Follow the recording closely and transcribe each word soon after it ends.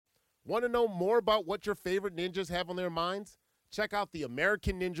Want to know more about what your favorite ninjas have on their minds? Check out the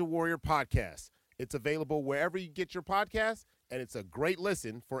American Ninja Warrior podcast. It's available wherever you get your podcasts, and it's a great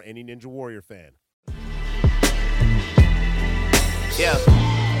listen for any Ninja Warrior fan. Yeah.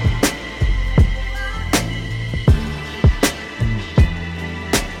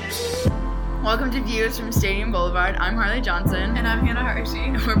 Welcome to Views from Stadium Boulevard. I'm Harley Johnson. And I'm Hannah Hershey.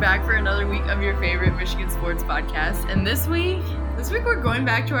 And we're back for another week of your favorite Michigan sports podcast. And this week we're going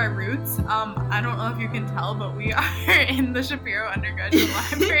back to our roots. I don't know if you can tell, but we are in the Shapiro Undergraduate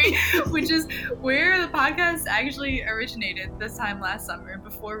Library, which is where the podcast actually originated this time last summer,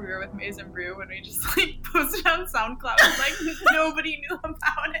 before we were with Maize and Brew, when we just posted on SoundCloud. Nobody knew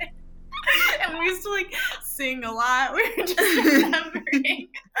about it. And we used to sing a lot. We were just remembering.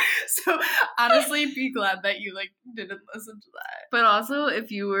 So honestly, be glad that you didn't listen to that. But also,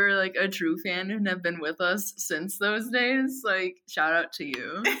 if you were a true fan and have been with us since those days, shout out to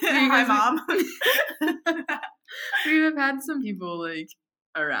you. Hi, Mom. We have had some people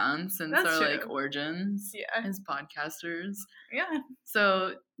around since That's our true. Origins, Yeah, as podcasters. Yeah.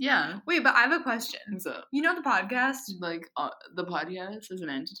 So yeah. Wait, but I have a question. What's up? You know the podcast? The podcast as an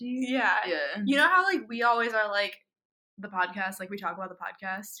entity? Yeah. Yeah. You know how we always are the podcast, we talk about the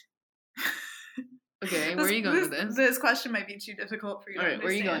podcast? Okay, where are you going with this? This question might be too difficult for you to understand. Alright,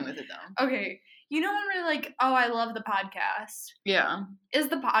 where are you going with it though? Okay. You know when we're oh, I love the podcast. Yeah. Is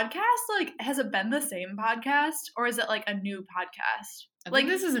the podcast, has it been the same podcast? Or is it, a new podcast? I think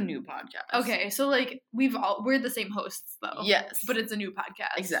this is a new podcast. Okay, so, we're the same hosts, though. Yes. But it's a new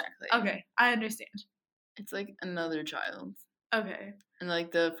podcast. Exactly. Okay, I understand. It's another child. Okay. And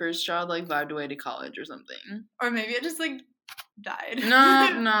the first child vibed away to college or something. Or maybe it just, died.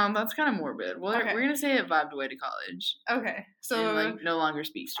 No, that's kind of morbid. Well, Okay. we're gonna say it vibed away to college. Okay, so and, no longer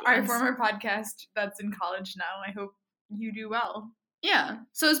speaks to our us. former podcast that's in college now, I hope you do well. Yeah.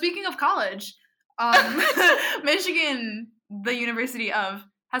 So speaking of college, Michigan, the University of,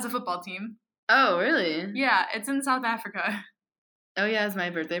 has a football team. Oh, really? Yeah, it's in South Africa. Oh, yeah, it's my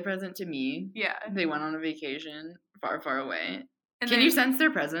birthday present to me. Yeah. They went on a vacation far, far away. And Can you sense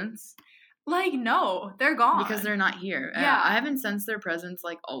their presence? No, they're gone. Because they're not here. Yeah. I haven't sensed their presence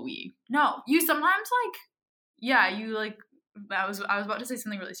all week. No, you sometimes I was about to say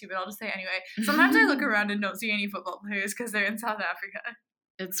something really stupid. I'll just say it anyway. Sometimes I look around and don't see any football players because they're in South Africa.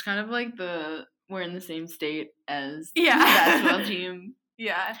 It's kind of we're in the same state as Yeah. the basketball team.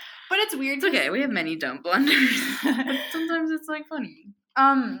 Yeah, but it's weird. It's okay. We have many dumb blunders. Sometimes it's funny.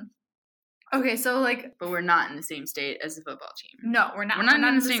 Okay, so but we're not in the same state as the football team. no, we're not. We're not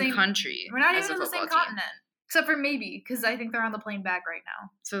in the same country. We're not as even in the the same football team. continent, except for maybe because I think they're on the plane back right now.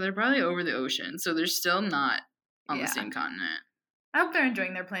 So they're probably over the ocean. So they're still not on Yeah. the same continent. I hope they're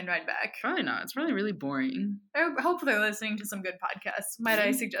enjoying their plane ride back. Probably not. It's probably really boring. I hope they're listening to some good podcasts. Might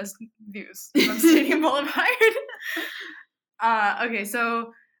I suggest Views from Stadium Boulevard? Okay,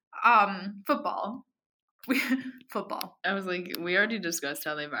 so football. Football. I was we already discussed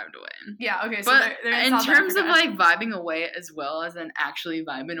how they vibed away. Yeah, okay, so But they're in South terms Africa. of vibing away as well as in actually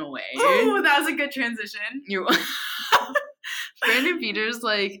vibing away. Ooh, that was a good transition. You're Brandon Peters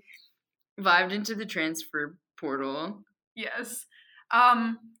vibed into the transfer portal. Yes.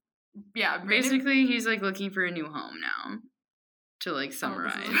 Yeah, Brandon, Basically, he's looking for a new home now. To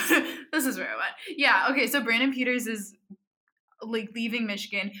summarize. This is where I went. Yeah, okay, so Brandon Peters is leaving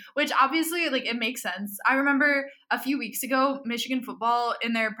Michigan, which obviously it makes sense. I remember a few weeks ago, Michigan football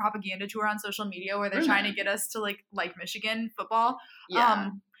in their propaganda tour on social media where they're trying to get us to like Michigan football. Yeah.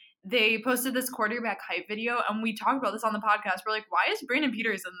 They posted this quarterback hype video, and we talked about this on the podcast. We're why is Brandon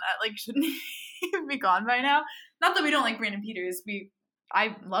Peters in that? Shouldn't he be gone by now? Not that we don't like Brandon Peters.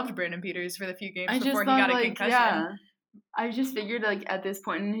 I loved Brandon Peters for the few games before he got a concussion. Yeah. I just figured at this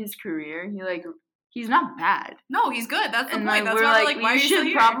point in his career, he's not bad. No, he's good. That's the And point. That's we're why why are you you still should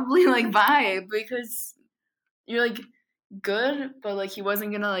here? probably vibe because you're good, but he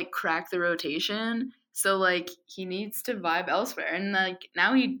wasn't gonna crack the rotation. So he needs to vibe elsewhere, and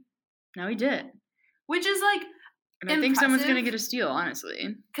now he did. Which is And I think someone's gonna get a steal,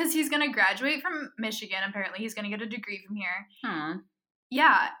 honestly. because he's gonna graduate from Michigan. Apparently, he's gonna get a degree from here. Huh.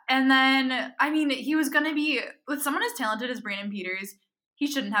 Yeah, and then he was gonna be with someone as talented as Brandon Peters. He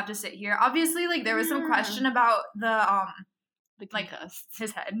shouldn't have to sit here. Obviously, there was some question about the concussed.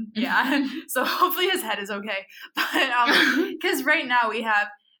 his head. Yeah, so hopefully his head is okay. But because right now it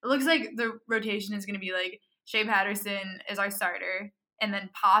looks like the rotation is gonna be Shea Patterson is our starter, and then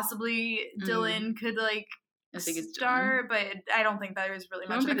possibly Dylan could I think it's start, but I don't think there's really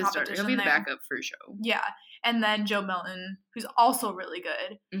much of a competition He'll be the there. backup for sure. Yeah, and then Joe Milton, who's also really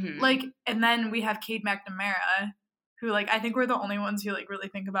good. Mm-hmm. And then we have Cade McNamara, who, like, I think we're the only ones who, like, really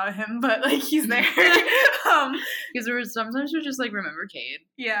think about him, but, like, he's there. Because sometimes we just, like, remember Cade.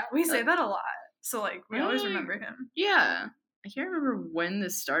 Yeah, we say that a lot. So, like, we always remember him. Yeah. I can't remember when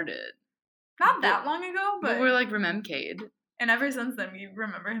this started. Not that long ago, but we're like, remember Cade. And ever since then, we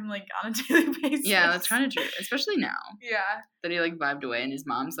remember him, like, on a daily basis. Yeah, that's kind of true. Especially now. Yeah. That he, like, vibed away, and his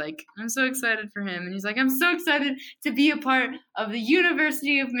mom's like, I'm so excited for him. And he's like, I'm so excited to be a part of the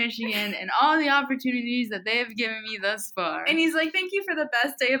University of Michigan and all the opportunities that they have given me thus far. And he's like, thank you for the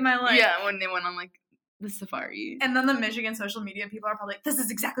best day of my life. Yeah, when they went on, like, the safari. And then the Michigan social media people are probably like, this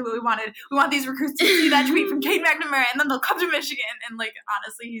is exactly what we wanted. We want these recruits to see that tweet from Cade McNamara, and then they'll come to Michigan. And, like,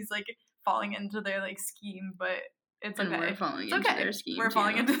 honestly, he's, like, falling into their, like, scheme, but it's okay. And we're falling into their scheme, We're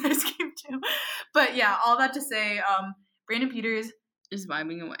falling into their scheme, too. But, yeah, all that to say, Brandon Peters is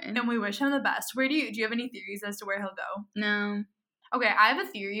vibing away. And we wish him the best. Do you have any theories as to where he'll go? No. Okay, I have a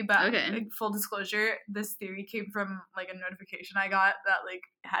theory, but okay. Like, full disclosure, this theory came from, like, a notification I got that, like,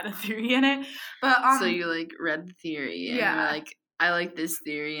 had a theory in it. But so you, like, read the theory and yeah. you were like, I like this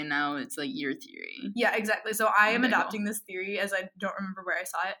theory, and now it's, like, your theory. Yeah, exactly. So I am adopting this theory, as I don't remember where I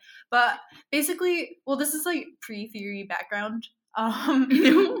saw it. But basically, well, this is, like, pre-theory background.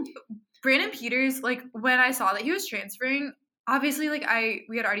 Brandon Peters, like, when I saw that he was transferring, obviously, like,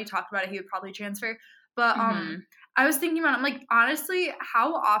 we had already talked about it, he would probably transfer. But I was thinking about it, I'm like, honestly,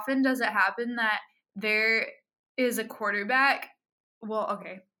 how often does it happen that there is a quarterback? Well,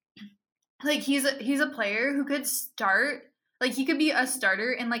 okay. Like, he's a player who could start. Like, he could be a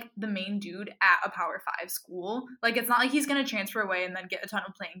starter and, like, the main dude at a Power 5 school. Like, it's not like he's going to transfer away and then get a ton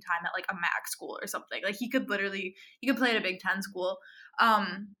of playing time at, like, a MAC school or something. Like, he could play at a Big Ten school.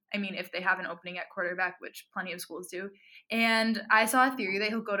 I mean, if they have an opening at quarterback, which plenty of schools do. And I saw a theory that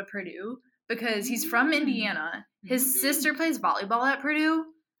he'll go to Purdue because he's from Indiana. His sister plays volleyball at Purdue.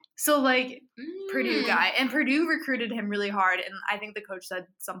 So, like, Purdue guy. And Purdue recruited him really hard. And I think the coach said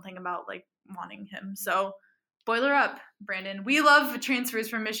something about, like, wanting him. So, boiler up, Brandon. We love transfers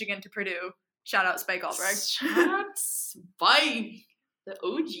from Michigan to Purdue. Shout out Spike Albrecht. Shout out Spike, the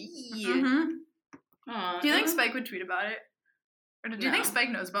OG. Mm-hmm. Do you think Spike would tweet about it? Or do you think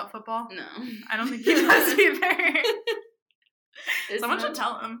Spike knows about football? No. I don't think he does either. Someone should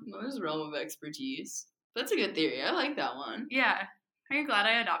tell him. Not his realm of expertise. That's a good theory. I like that one. Yeah. Are you glad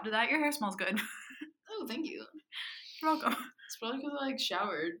I adopted that? Your hair smells good. Oh, thank you. You're welcome. It's probably because I, like,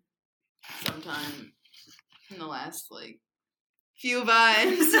 showered sometime in the last, like, few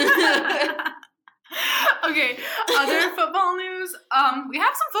vibes. Okay, other football news. We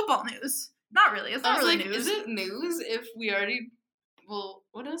have some football news. Not really. It's not really news. Is it news if we already... Well,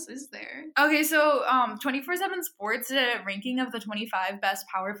 what else is there? Okay, so 24/7 Sports did a ranking of the 25 best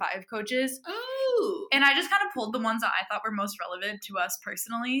Power 5 coaches. Oh! And I just kind of pulled the ones that I thought were most relevant to us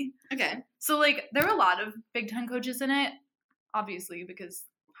personally. Okay. So, like, there were a lot of Big Ten coaches in it, obviously, because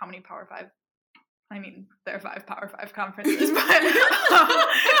how many Power 5? I mean, there are 5 Power 5 conferences, but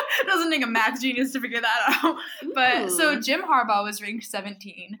it doesn't take a math genius to figure that out. But, so Jim Harbaugh was ranked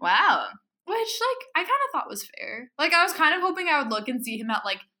 17. Wow. Which, like, I kind of thought was fair. Like, I was kind of hoping I would look and see him at,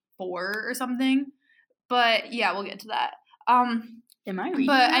 like, 4 or something. But, yeah, we'll get to that. Am I reading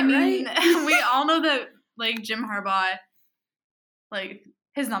But, that I mean, right? we all know that, like, Jim Harbaugh, like,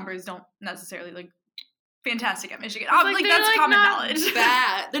 his numbers don't necessarily, like, fantastic at Michigan. Like that's like common knowledge.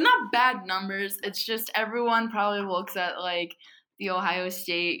 Bad. They're not bad numbers. It's just everyone probably looks at, like, the Ohio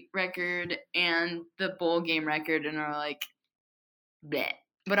State record and the bowl game record and are like, bleh.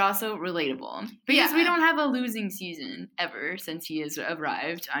 But also relatable. Because we don't have a losing season ever since he has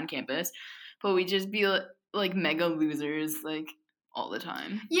arrived on campus. But we just be, like, mega losers, like, all the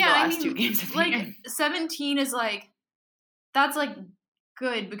time. Yeah, the last 2 games of the like, year. 17 is, like, that's, like,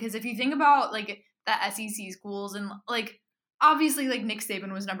 good. Because if you think about, like, the SEC schools and, like, obviously, like, Nick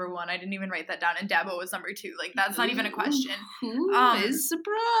Saban was number 1. I didn't even write that down. And Dabo was number 2. Like, that's not even a question. Who is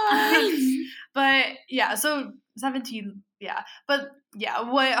surprised? But, yeah, so 17, yeah. But, yeah,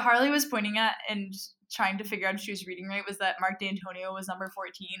 what Harley was pointing at and trying to figure out if she was reading right was that Mark D'Antonio was number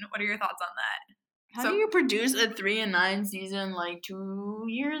 14. What are your thoughts on that? How do you produce a 3-9 season, like, 2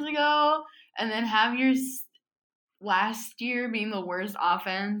 years ago, and then have your last year being the worst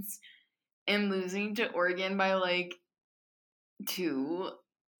offense and losing to Oregon by, like, 2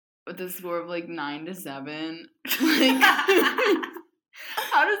 with a score of, like, 9-7? Like,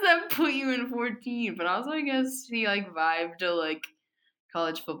 how does that put you in 14? But also, I guess he, like, vibed to, like,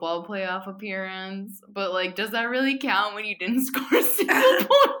 college football playoff appearance. But, like, does that really count when you didn't score a single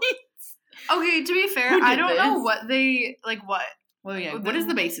point? Okay, to be fair, I don't know what they, like, what. Well, yeah, what is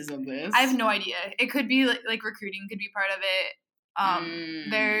the basis of this? I have no idea. It could be, like recruiting could be part of it.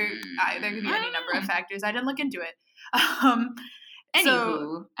 There could be any number of factors. I didn't look into it.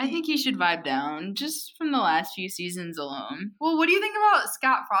 Anywho, I think he should vibe down just from the last few seasons alone. Well, what do you think about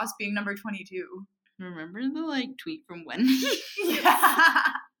Scott Frost being number 22? Remember the tweet from Wendy?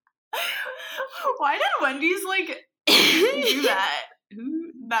 Yeah. Why did Wendy's do that?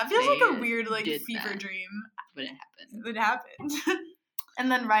 That feels like a weird fever dream. But it happened. It happened. And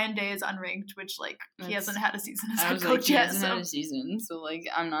then Ryan Day is unranked, which he hasn't had a season as head coach he yet. hasn't had a season, so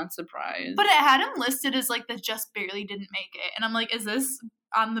I'm not surprised. But it had him listed as the just barely didn't make it, and I'm like, is this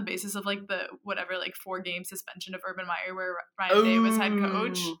on the basis of the 4-game suspension of Urban Meyer where Ryan Day was head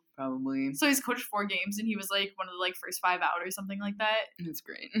coach? Probably. So he's coached 4 games, and he was one of the first 5 out or something like that. That's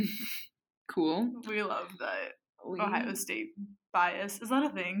great. Cool. We love that Ohio State bias. Is that a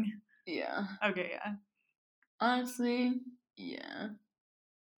thing? Yeah. Okay. Yeah. Honestly, yeah.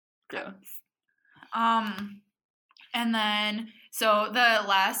 Gross. And then so the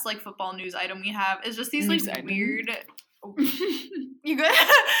last football news item we have is just these weird. Oh, you good?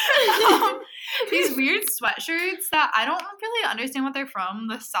 These weird sweatshirts that I don't really understand what they're from.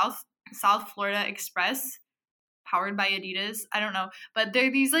 The South Florida Express, powered by Adidas. I don't know, but they're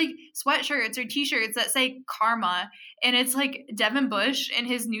these sweatshirts or T-shirts that say Karma, and it's Devin Bush in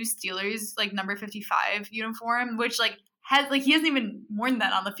his new Steelers number 55 uniform, which has he hasn't even worn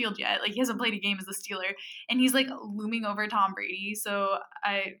that on the field yet. He hasn't played a game as a Steeler, and he's looming over Tom Brady. So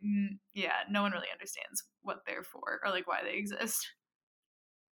no one really understands what they're for or why they exist.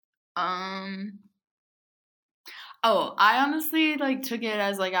 I honestly took it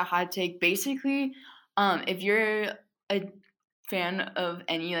as a hot take. Basically, if you're a fan of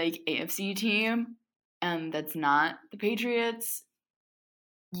any AFC team, that's not the Patriots,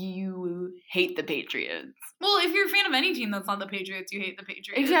 you hate the Patriots. Well, if you're a fan of any team that's not the Patriots, you hate the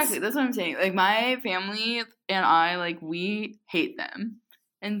Patriots. Exactly, that's what I'm saying. My family and I, we hate them.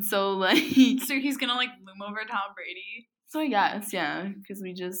 And so, So he's gonna, loom over Tom Brady? So I guess, yeah, because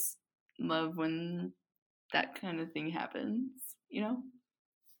we just love when that kind of thing happens, you know?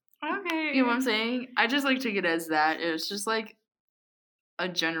 Okay. You know what I'm saying? I just, took it as that. It was just, a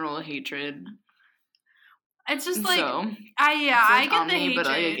general hatred. It's just I get the hatred, but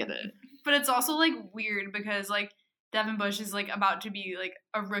I get it. But it's also weird because Devin Bush is about to be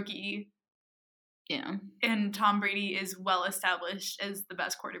a rookie. Yeah. And Tom Brady is well established as the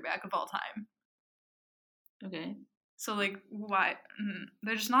best quarterback of all time. Okay. So why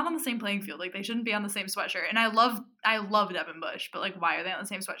they're just not on the same playing field. They shouldn't be on the same sweatshirt. And I love Devin Bush, but why are they on the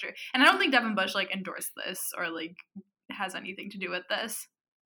same sweatshirt? And I don't think Devin Bush endorsed this or has anything to do with this.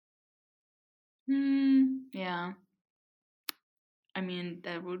 Yeah. I mean,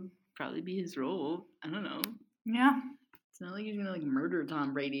 that would probably be his role. I don't know. Yeah. It's not he's gonna murder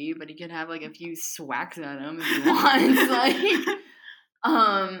Tom Brady, but he could have a few swacks at him if he wants.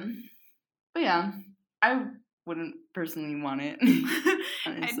 But yeah, I wouldn't personally want it,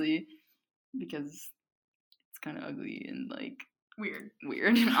 honestly, because it's kind of ugly and weird.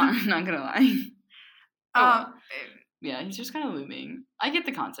 I'm not gonna lie. Yeah, he's just kind of looming. I get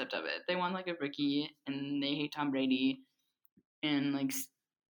the concept of it. They want a rookie, and they hate Tom Brady, and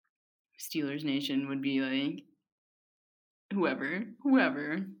Steelers Nation would be whoever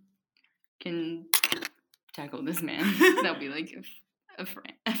can tackle this man. That'll be a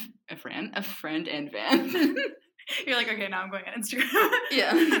friend and fan. You're okay, now I'm going on Instagram.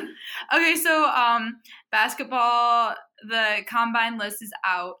 Yeah. Okay, so basketball, the combine list is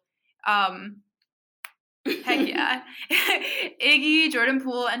out. Heck yeah. Iggy, Jordan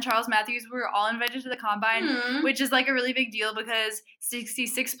Poole, and Charles Matthews were all invited to the combine, which is a really big deal because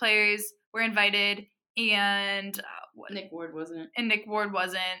 66 players were invited, and Nick Ward wasn't.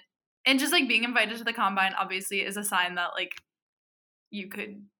 And just being invited to the combine obviously is a sign that you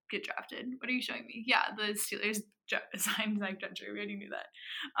could get drafted. What are you showing me? Yeah, the Steelers signed Zach Gentry. We already knew that.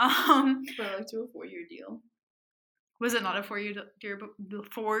 For to a 4-year deal. Was it not a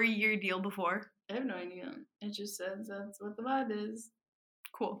 4-year deal before? I have no idea. It just says that's what the vibe is.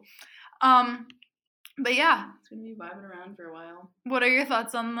 Cool. But yeah. It's gonna be vibing around for a while. What are your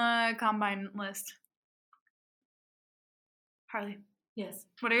thoughts on the combine list? Harley. Yes.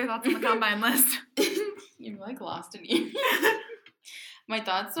 What are your thoughts on the combine list? You're lost in here. My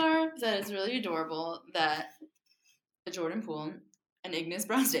thoughts are that it's really adorable that a Jordan Poole, an Ignas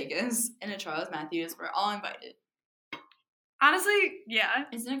Brazdeikis, and a Charles Matthews were all invited. Honestly, yeah.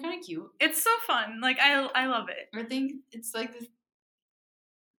 Isn't it kind of cute? It's so fun. I love it. I think it's this,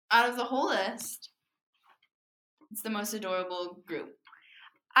 out of the whole list, it's the most adorable group.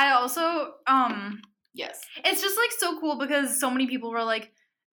 I also, yes. It's just so cool because so many people were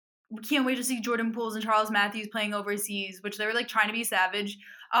can't wait to see Jordan Pools and Charles Matthews playing overseas, which they were like trying to be savage.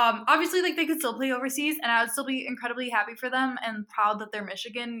 Obviously, like they could still play overseas, and I would still be incredibly happy for them and proud that they're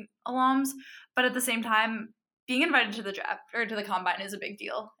Michigan alums. But at the same time, being invited to the draft or to the combine is a big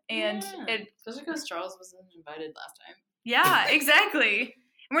deal, and especially because Charles wasn't invited last time. Yeah, exactly.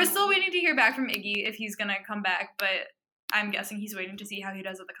 And we're still waiting to hear back from Iggy if he's gonna come back, but I'm guessing he's waiting to see how he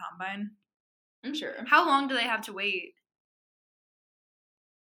does at the combine. I'm sure. How long do they have to wait?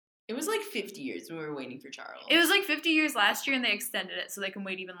 It was like 50 years when we were waiting for Charles. It was like 50 years last year, and they extended it so they can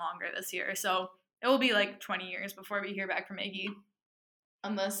wait even longer this year. So it will be like 20 years before we hear back from Iggy.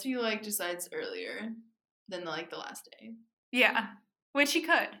 Unless he like decides earlier than like the last day. Yeah, which he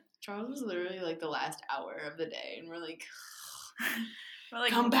could. Charles was literally like the last hour of the day, and we're like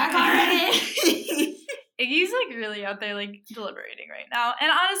come back already. Iggy's like really out there like deliberating right now,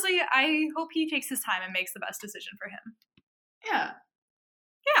 and honestly, I hope he takes his time and makes the best decision for him. Yeah.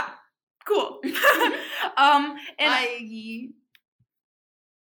 Yeah. Cool. And Iggy.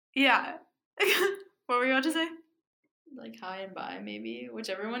 Yeah. What were you about to say? Like hi and bye, maybe.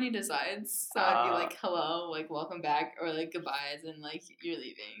 Whichever one he decides. So I'd be like, hello, like welcome back, or like goodbyes and like you're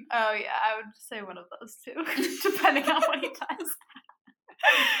leaving. Oh yeah, I would say one of those two, depending on what he does.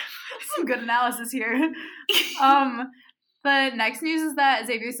 Some good analysis here. The next news is that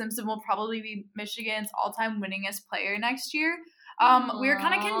Xavier Simpson will probably be Michigan's all-time winningest player next year. We were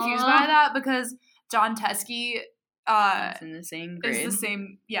kind of confused by that because John Teske it's in the same grade. Is the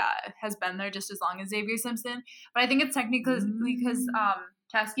same, has been there just as long as Xavier Simpson. But I think it's technically because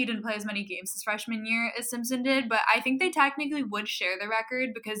Teske didn't play as many games his freshman year as Simpson did, but I think they technically would share the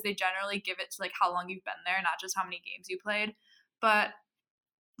record because they generally give it to like how long you've been there, not just how many games you played. But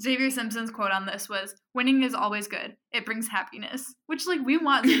Xavier Simpson's quote on this was, "Winning is always good. It brings happiness." Which, like, we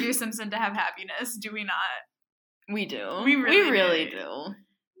want Xavier Simpson to have happiness, do we not? We do. We really do.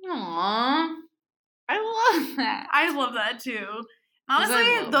 Aww. I love that. I love that too.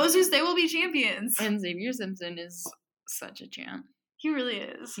 Honestly, those who stay will be champions. And Xavier Simpson is such a champ. He really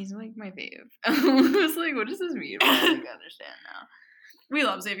is. He's like my fave. I was like, what does this mean? I don't think I understand now. We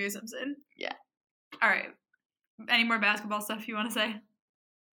love Xavier Simpson. Yeah. All right. Any more basketball stuff you want to say?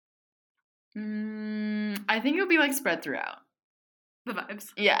 I think it'll be like spread throughout. The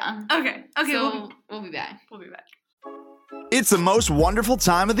vibes. Yeah. Okay. So we'll be back. We'll be back. It's the most wonderful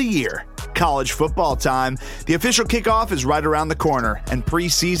time of the year. College football time. The official kickoff is right around the corner, and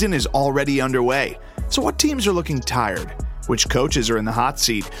preseason is already underway. So what teams are looking tired? Which coaches are in the hot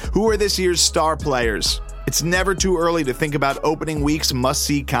seat? Who are this year's star players? It's never too early to think about opening week's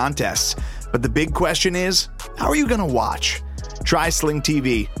must-see contests. But the big question is, how are you going to watch? Try Sling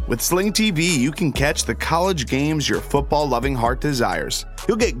TV. With Sling TV, you can catch the college games your football-loving heart desires.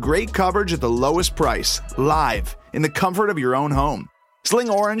 You'll get great coverage at the lowest price, live, in the comfort of your own home. Sling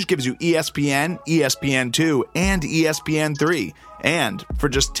Orange gives you ESPN, ESPN2, and ESPN3. And for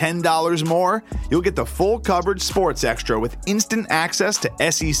just $10 more, you'll get the full coverage Sports Extra with instant access to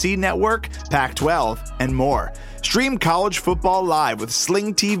SEC Network, Pac-12, and more. Stream college football live with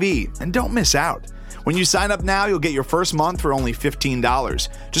Sling TV, and don't miss out. When you sign up now, you'll get your first month for only $15.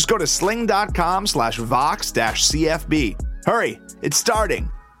 Just go to sling.com/vox-CFB. Hurry, it's starting.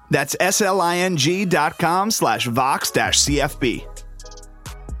 That's sling.com/vox-CFB.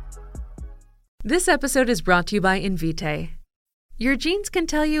 This episode is brought to you by Invitae. Your genes can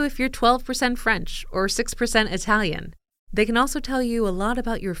tell you if you're 12% French or 6% Italian. They can also tell you a lot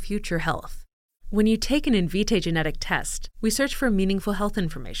about your future health. When you take an Invitae genetic test, we search for meaningful health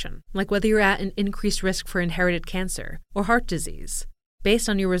information, like whether you're at an increased risk for inherited cancer or heart disease. Based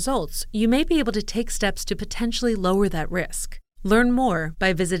on your results, you may be able to take steps to potentially lower that risk. Learn more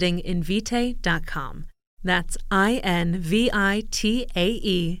by visiting Invitae.com. That's INVITAE.com.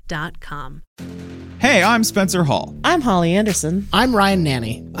 Hey, I'm Spencer Hall. I'm Holly Anderson. I'm Ryan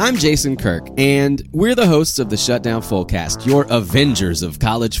Nanny. I'm Jason Kirk, and we're the hosts of the Shutdown Fullcast, your Avengers of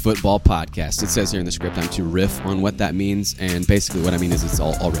College Football podcast. It says here in the script I'm to riff on what that means, and basically what I mean is it's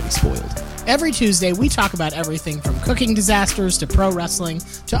all already spoiled. Every Tuesday, we talk about everything from cooking disasters to pro wrestling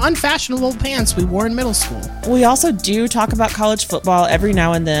to unfashionable pants we wore in middle school. We also do talk about college football every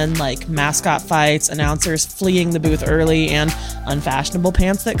now and then, like mascot fights, announcers fleeing the booth early, and unfashionable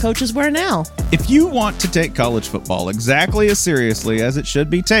pants that coaches wear now. If you want to take college football exactly as seriously as it should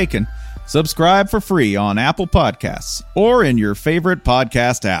be taken, subscribe for free on Apple Podcasts or in your favorite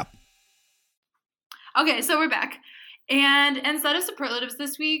podcast app. Okay, so we're back. And instead of superlatives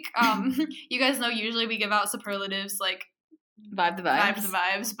this week, you guys know usually we give out superlatives like Vibe the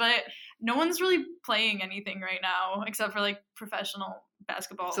vibes, but no one's really playing anything right now except for like professional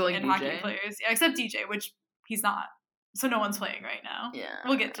basketball so, like, and DJ? hockey players. Yeah, except DJ, which he's not. So no one's playing right now. Yeah.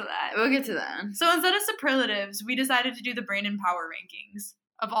 We'll get to that. We'll get to that. So instead of superlatives, we decided to do the Brandon Power rankings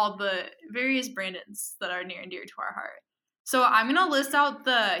of all the various Brandons that are near and dear to our heart. So I'm going to list out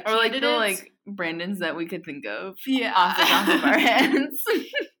the Or like candidates. the Brandons that we could think of Yeah. off the top of our heads.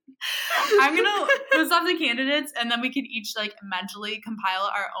 I'm going to list off the candidates, and then we can each like mentally compile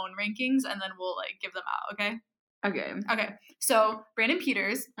our own rankings, and then we'll like give them out, okay? Okay. Okay. So Brandon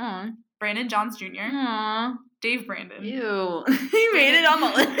Peters, Aw. Brandon Johns Jr., Aw. Dave Brandon. Ew. He made it on the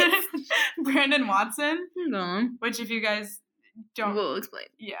list. Brandon Watson, Hold on. which if you guys don't, We'll explain.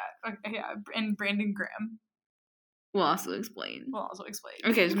 yeah, okay, yeah, and Brandon Graham. We'll also explain. We'll also explain.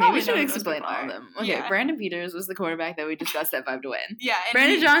 Okay, You so maybe probably we should know who those explain people all are. of them. Okay, Yeah. Brandon Peters was the quarterback that we discussed at 5 to Win. Yeah, and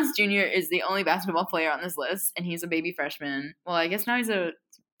Brandon he- Johns Jr. is the only basketball player on this list, and he's a baby freshman. Well, I guess now he's a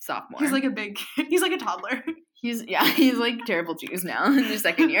sophomore. He's like a big kid. He's like a toddler. He's like terrible juice now in his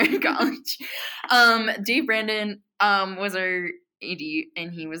second year in college. Dave Brandon was our AD,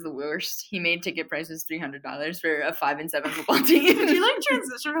 and he was the worst. He made ticket prices $300 for a 5-7 football team. Did you like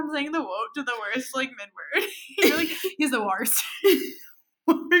transition from saying the woke to the worst like mid word? You're like, he's the worst.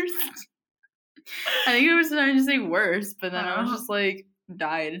 Worst. I think it was starting to say worse, but then I was Oh. just like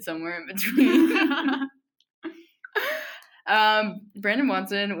died somewhere in between. Brandon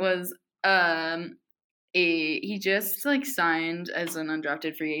Watson was he just like signed as an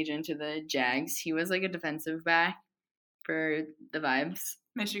undrafted free agent to the Jags. He was like a defensive back for the Vibes.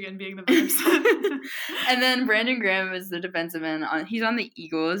 Michigan being the vibes. And then Brandon Graham is the defensive end. He's on the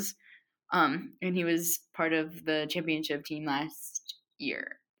Eagles, and he was part of the championship team last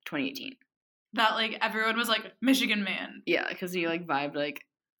year, 2018. That like everyone was like Michigan man. Yeah, because he like vibed like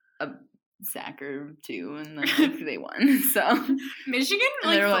a sack or two, and then like, they won. So Michigan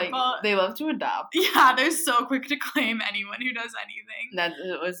and like they're football. like they love to adopt. Yeah, they're so quick to claim anyone who does anything. That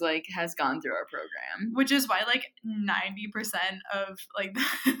it was like has gone through our program. Which is why like 90% of like the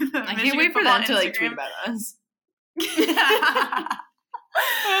I can't Michigan wait for football them to like tweet Instagram- about us.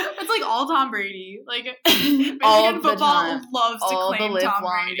 It's like all Tom Brady. Like All Michigan the football time. loves to All the claim live Tom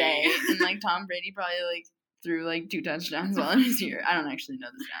long Brady. day, and like Tom Brady probably like threw like 2 touchdowns while he was here. I don't actually know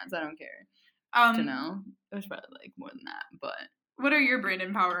the stats. I don't care to know. It was probably like more than that, but What are your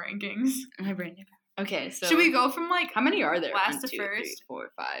Brandon Power rankings? my Brandon. Okay, so Should we go from like how many are there? last 1, to 2, first? 3,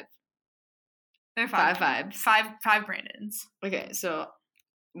 4, 5. There are Five five vibes. five Brandons. Okay, so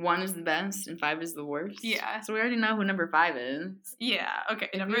 1 is the best and 5 is the worst. Yeah. So we already know who number 5 is. Yeah. Okay.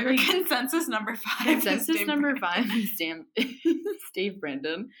 If Number we, like- consensus number 5. is Consensus Dave number Brandon. 5 is Dave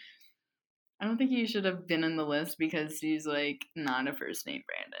Brandon. I don't think he should have been in the list because he's like not a first name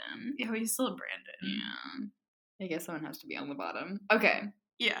Brandon. Yeah, he's still a Brandon. Yeah. I guess someone has to be on the bottom. Okay.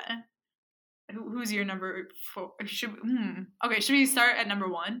 Yeah. Who's your number 4? Okay, should we start at number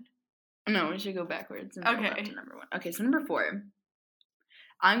 1? No, we should go backwards and go Okay. up to number 1. Okay, so number 4.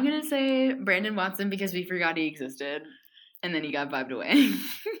 I'm gonna say Brandon Watson because we forgot he existed, and then he got vibed away.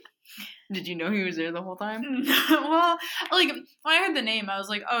 Did you know he was there the whole time? Well, like when I heard the name, I was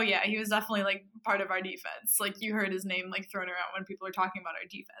like, oh yeah, he was definitely like part of our defense. Like you heard his name like thrown around when people are talking about our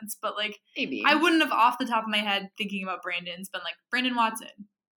defense, but like Maybe. I wouldn't have off the top of my head thinking about Brandon's been like Brandon Watson.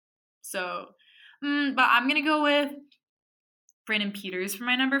 So, but I'm gonna go with Brandon Peters for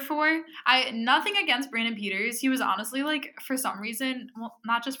my number 4. Nothing against Brandon Peters. He was honestly like for some reason, well,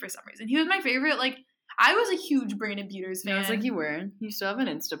 not just for some reason, he was my favorite. Like I was a huge Brandon Peters fan. It was like you were. You still have an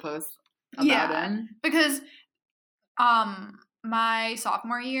Insta post about him. Because my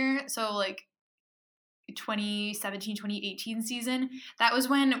sophomore year, so like 2017 2018 season, that was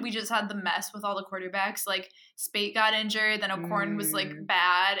when we just had the mess with all the quarterbacks. Like Spate got injured, then O'Korn was like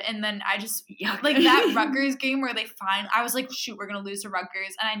bad, and then I just like that Rutgers game where I was like, shoot, we're gonna lose to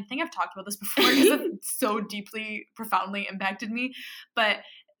Rutgers. And I think I've talked about this before because it so deeply profoundly impacted me, but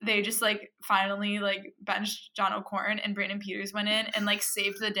they just like finally like benched John O'Korn and Brandon Peters went in and like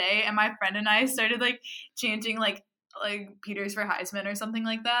saved the day. And my friend and I started like chanting like Peters for Heisman or something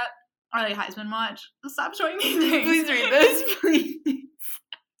like that. Or like Heisman watch. Stop showing me things. Please read this, please.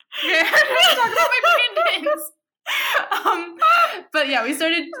 Okay, I'm talking about my Brandons. But yeah, we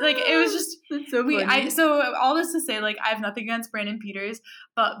started like it was just That's so funny. so all this to say, like I have nothing against Brandon Peters,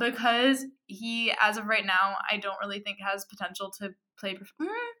 but because he, as of right now, I don't really think has potential to play.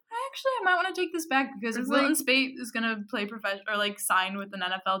 I might want to take this back because if It's Wilton like- Spate is gonna play professional or like sign with an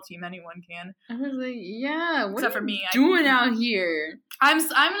NFL team, anyone can. I was like, yeah, what Except are for you me, doing out here? I'm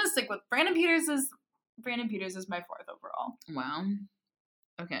gonna stick with Brandon Peters. Brandon Peters is my 4th overall. Wow.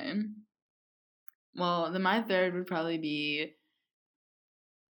 Okay. Well, then my 3rd would probably be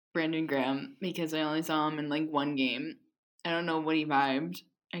Brandon Graham because I only saw him in like 1 game. I don't know what he vibed,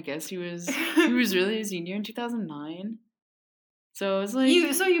 I guess he was really a senior in 2009. So it was like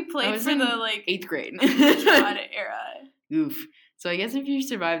you played for the 8th grade era. Oof. So I guess if you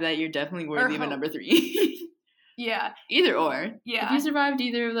survive that, you're definitely worthy of a number 3. Yeah. Either or. Yeah. If you survived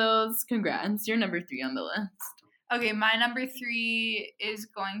either of those, congrats. You're number 3 on the list. Okay, my number 3 is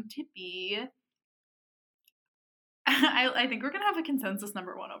going to be. I think we're gonna have a consensus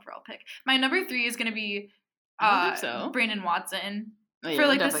number 1 overall pick. My number 3 is gonna be I think so. Brandon Watson. Oh, yeah, for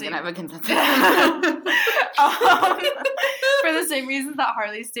like we're the definitely same gonna have a consensus. For the same reasons that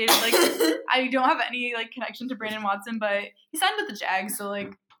Harley stated, like I don't have any like connection to Brandon Watson, but he signed with the Jags, so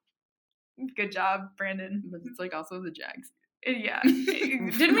like good job, Brandon. But it's like also the Jags. Yeah.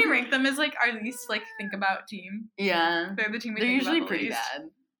 Didn't we rank them as like our least like think about team? Yeah. They're the team we They're think usually about the pretty least. bad.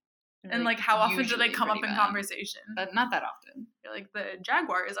 They're, And like how often do they usually come up in pretty bad. conversation? Not that often. You're like the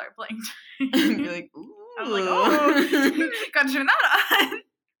Jaguars are playing. You're like, ooh. I'm like, oh, gotta turn that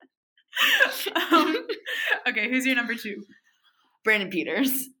on. Okay, who's your number 2? Brandon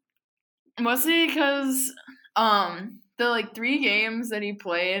Peters. Mostly because the like 3 games that he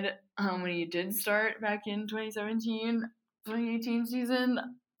played when he did start back in 2017-2018 season,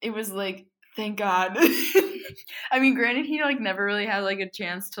 it was like, thank God. I mean, granted, he like never really had like a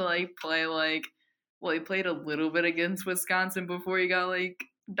chance to like play like, well, he played a little bit against Wisconsin before he got like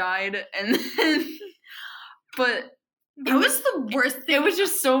died, and then but That was the worst thing. it was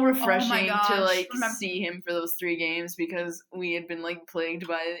just so refreshing gosh. to like see him for those 3 games, because we had been like plagued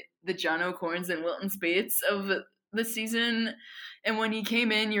by the John O'Corns and Wilton Spates of the season, and when he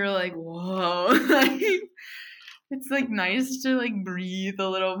came in, you were like, whoa. It's like nice to like breathe a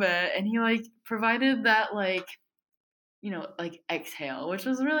little bit, and he like provided that like, you know, like exhale, which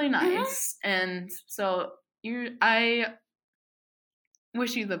was really nice. And so I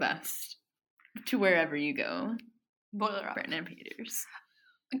wish you the best to wherever you go. Boiler up. Brandon Peters.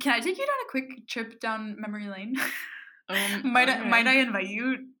 Can I take you down a quick trip down memory lane? Might I invite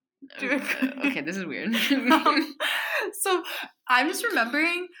you to okay, this is weird. So I'm just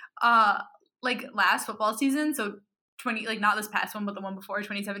remembering like last football season, so not this past one, but the one before,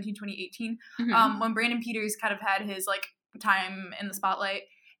 2017-2018, when Brandon Peters kind of had his like time in the spotlight,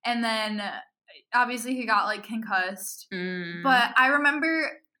 and then obviously he got like concussed. But I remember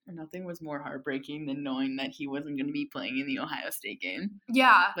nothing was more heartbreaking than knowing that he wasn't going to be playing in the Ohio State game.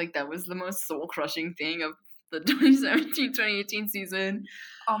 Yeah. Like, that was the most soul-crushing thing of the 2017-2018 season.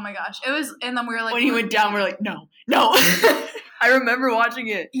 Oh my gosh. It was, and then we were like... When he went down, we're like, no. I remember watching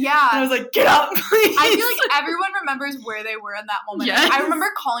it. Yeah. And I was like, get up, please. I feel like everyone remembers where they were in that moment. Yes. I remember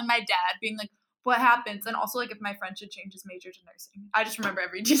calling my dad, being like, what happens? And also, like, if my friend should change his major to nursing. I just remember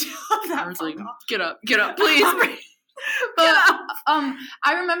every detail of that. I was like, get up, please. But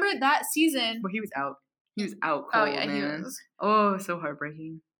I remember that season. Well, he was out. He was out cold, Oh yeah, man. he was. Oh, so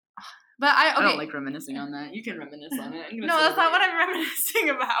heartbreaking. But I don't like reminiscing on that. You can reminisce on it. No, that's not what I'm reminiscing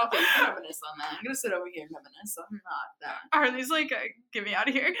about. You can reminisce on that. I'm gonna sit over here and reminisce. I'm not that. Harley's like, get me out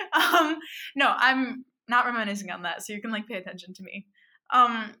of here. No, I'm not reminiscing on that, so you can like pay attention to me.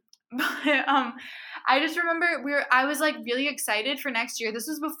 But I just remember I was like really excited for next year. This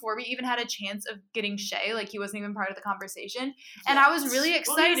was before we even had a chance of getting Shea. Like he wasn't even part of the conversation. And I was really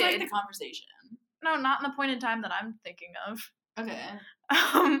excited. Well, he was like the conversation. No, not in the point in time that I'm thinking of. Okay.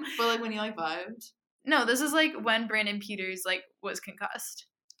 But like when you like vibed? No, this is like when Brandon Peters like was concussed.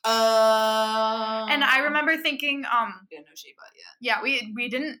 And I remember thinking, we didn't know Shea Butt yet. Yeah, we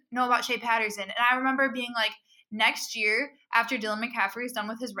didn't know about Shea Patterson. And I remember being like, next year, after Dylan McCaffrey is done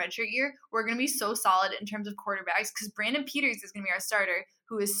with his redshirt year, we're going to be so solid in terms of quarterbacks because Brandon Peters is going to be our starter,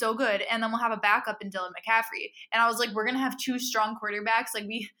 who is so good, and then we'll have a backup in Dylan McCaffrey. And I was like, we're going to have 2 strong quarterbacks. Like,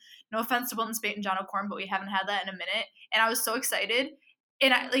 no offense to Wilton Spate and John O'Corn, but we haven't had that in a minute. And I was so excited.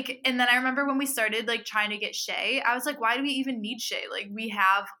 And and then I remember when we started like trying to get Shea, I was like, why do we even need Shea? Like, we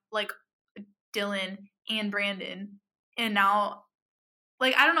have like Dylan and Brandon, and now.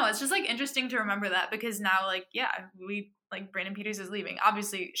 Like, I don't know. It's just, like, interesting to remember that because now, like, yeah, Brandon Peters is leaving.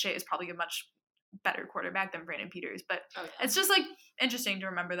 Obviously, Shea is probably a much better quarterback than Brandon Peters, but It's just, like, interesting to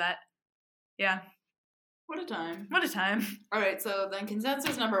remember that. Yeah. What a time. What a time. All right, so then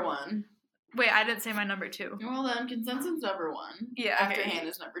consensus number 1. Wait, I didn't say my number 2. Well, then consensus number 1. Yeah, After okay.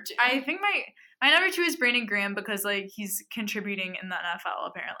 Hannah's number 2. I think my number 2 is Brandon Graham because, like, he's contributing in the NFL,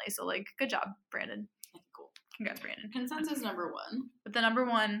 apparently. So, like, good job, Brandon. Cool. Congrats, Brandon. Consensus number 1. But the number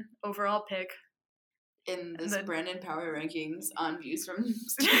 1 overall pick in this Brandon Power Rankings on Views from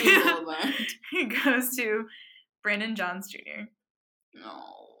Studio Boulevard goes to Brandon Johns Jr.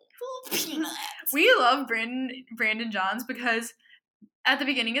 No. Peanuts. We love Brandon Johns because at the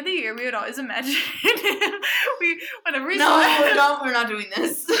beginning of the year, we would always imagine whenever we No, we're not doing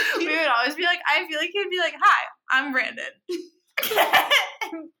this. we would always be like, I feel like he'd be like, "Hi, I'm Brandon." I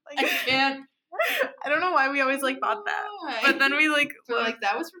can't. I don't know why we always like thought that, but then we like So like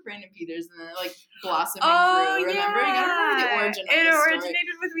that was for Brandon Peters, and then it like blossoming oh through. Remember? yeah, You gotta remember the origin. Of it this story.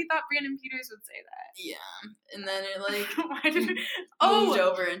 originated with we thought Brandon Peters would say that. Yeah, and then it like Why did we, moved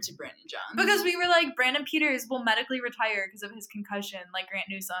over into Brandon Johns because we were like Brandon Peters will medically retire because of his concussion, like Grant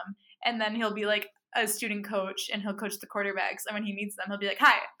Newsome, and then he'll be like a student coach and he'll coach the quarterbacks, and when he meets them, he'll be like,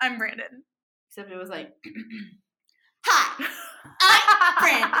 "Hi, I'm Brandon." Except it was like, "Hi,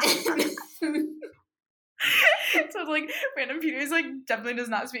 I'm Brandon." So it's like Brandon Peters like definitely does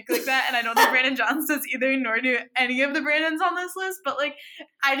not speak like that, and I don't think Brandon Johns does either, nor do any of the Brandons on this list. But like,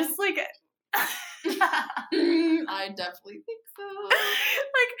 I just like, I definitely think so.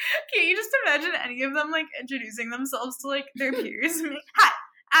 Like, can't you just imagine any of them like introducing themselves to like their peers? And like,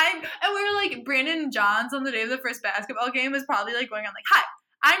 "Hi, and we were like Brandon Johns on the day of the first basketball game was probably like going on like, "Hi,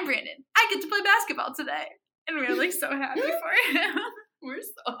 I'm Brandon. I get to play basketball today," and we were like so happy for him. We're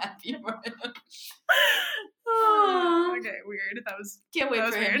so happy for him. Okay, weird. That was Can't wait that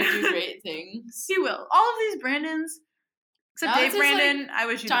was for him to weird. do great things. He will. All of these Brandons, except Now Dave it's just, Brandon. I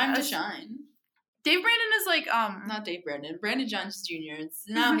wish you the Time to best. shine. Dave Brandon is like Not Dave Brandon. Brandon Johns Jr. It's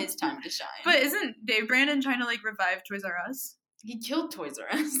now his time to shine. but isn't Dave Brandon trying to like revive Toys R Us? he killed Toys R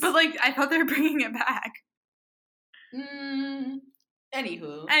Us. But like I thought they were bringing it back.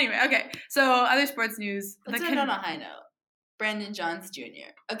 Anywho. Anyway, okay. So other sports news. Let's The end con- on a high note. Brandon Johns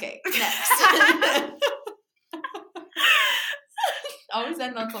Jr. Okay, next. Always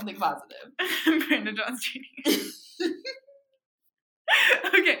end on something positive. Brandon Johns Jr.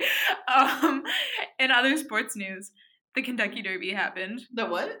 Okay. In other sports news, the Kentucky Derby happened. The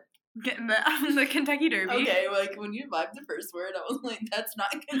what? The Kentucky Derby. Okay, like when you vibed the first word, I was like, that's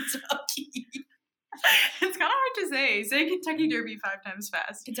not Kentucky. It's kind of hard to say. Say Kentucky Derby 5 times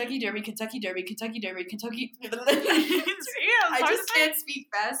fast. Kentucky Derby, Kentucky Derby, Kentucky Derby, Kentucky. I I just can't speak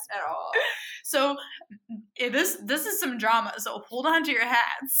fast at all. So this is some drama. So hold on to your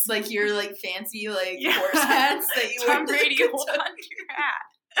hats. Like your like fancy like Yeah. horse hats that you Tom wear to Brady, hold on Kentucky. to your hat.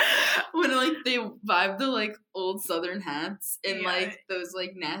 When like they vibe the like old Southern hats and Yeah. like those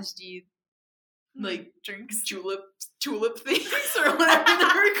like nasty like Drinks. tulip things or whatever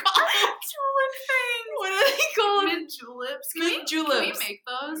they're called. Tulip things. What are they called? Mint juleps. Mint Can juleps. we make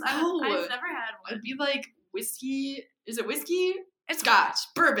those? No. I've never had one. It'd be like whiskey. Is it whiskey? It's Scotch,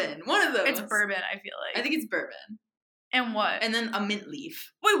 bourbon, one of those. It's bourbon, I feel like. I think it's bourbon, And what? and then a mint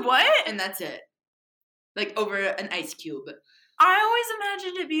leaf, Wait, what? and that's it. Like over an ice cube. I always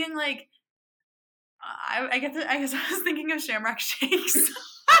imagined it being like. I guess I was thinking of Shamrock Shakes.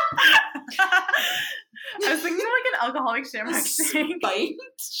 I was thinking of like an alcoholic Shamrock Shake.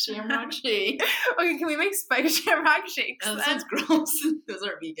 Spiked shamrock shake. Okay, can we make spiked Shamrock Shakes? That then? sounds gross. Those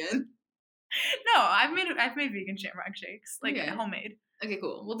are vegan. No, I've made vegan Shamrock Shakes, like Okay. homemade. Okay,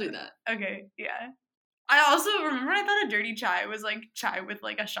 cool. We'll do that. Okay, yeah. I also remember I thought a dirty chai was like chai with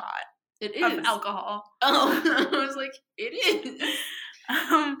like a shot It of is. alcohol. Oh, I was like, it is.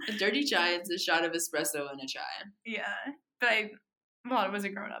 Um, A dirty chai is a shot of espresso in a chai. yeah, but it was a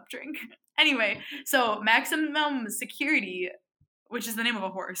grown-up drink. Anyway, so Maximum Security, which is the name of a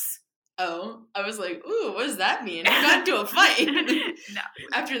horse. Oh, I was like, ooh, what does that mean? We got into a fight. No.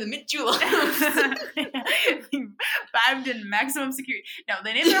 After the mint juleps. Vibed in Maximum Security. No,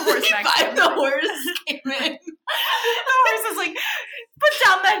 they named their horse Five Maximum. the horse came in. The horse was like, put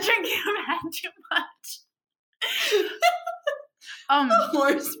down that drink, you've had too much. The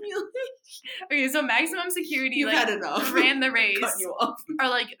horse really? Okay, so Maximum Security You've like had enough. ran the race Cut you off. or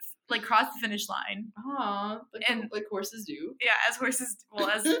like crossed the finish line. Aw, And- like horses do. Yeah, as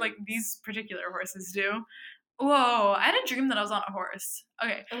like these particular horses do. Whoa, I had a dream that I was on a horse.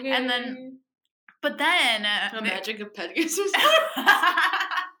 Okay. Okay. And then but then The magic of Pegasus.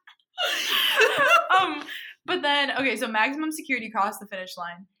 but then okay, so Maximum Security crossed the finish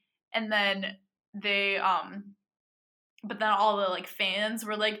line, and then they but then all the like fans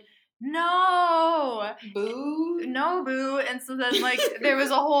were like, no, Boo. no, boo, and so then like there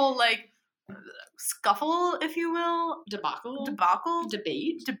was a whole like scuffle, if you will, Debacle.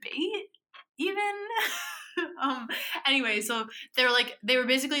 debate, even. Anyway, so they were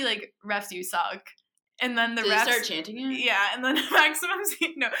basically like, refs, you suck. And then the Did refs they start chanting it? yeah, and then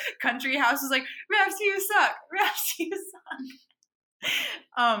Country House was like, refs, you suck, refs, you suck.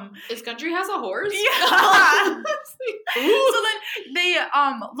 Is Country House a horse? Yeah. Ooh. So then they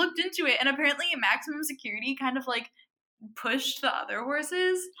looked into it, and apparently Maximum Security kind of like pushed the other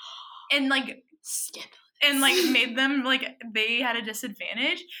horses, and like Scandalous. and like made them like they had a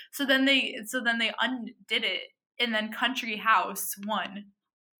disadvantage. So then they undid it, and then Country House won,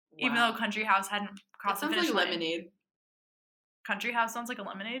 even though Country House hadn't crossed the finish line. Lemonade. Country House sounds like a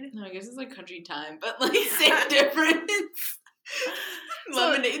lemonade. No, I guess it's like Country Time, but like same difference.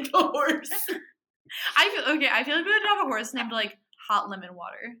 Lemonade the horse. I feel like we would have a horse named like Hot Lemon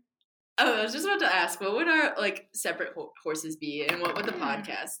Water. Oh, I was just about to ask, what would our like separate horses be, and what would the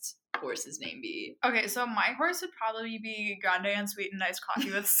podcast horse's name be? Okay, so my horse would probably be Grande and Sweet and Iced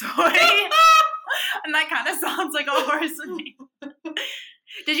Coffee with Soy, and that kind of sounds like a horse name.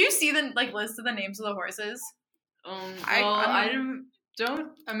 Did you see the like list of the names of the horses? I don't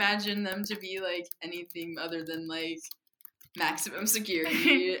imagine them to be like anything other than like Maximum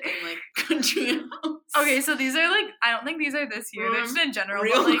Security and like Country House. Okay, so these are like, I don't think these are this year. They're just in general.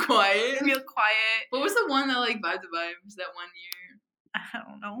 Real but, like, quiet. Real quiet. What was the one that like Vibe the Vibes that 1 year? I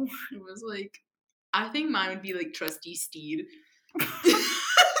don't know. It was like, I think mine would be like Trusty Steed.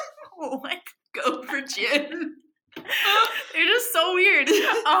 What? Go for Jen. They're just so weird.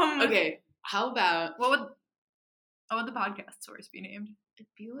 Okay, how about what would the podcast source be named? It'd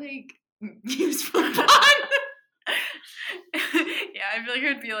be like Views from Pod. Yeah, I feel like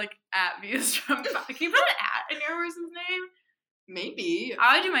it would be like at Views from Pod. Can you put an at in your horse's name? Maybe.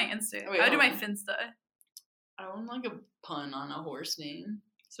 I would do my Insta. Wait, I would do my hold on. Finsta. I don't like a pun on a horse name.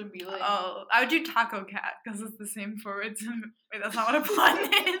 So it'd be like Oh, I would do Taco Cat because it's the same for words. Wait, that's not what a pun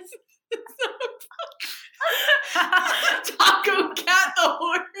is. Taco Cat the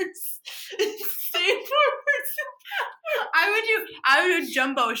horse. Same horse. I would do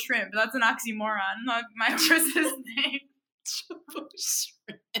Jumbo Shrimp. That's an oxymoron. Not my horse's name. Jumbo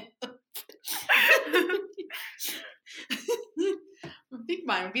Shrimp. I think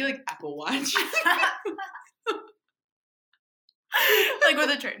mine would be like Apple Watch. Like with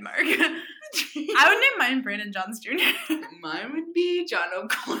a trademark. I would name mine Brandon Johns Jr. Mine would be John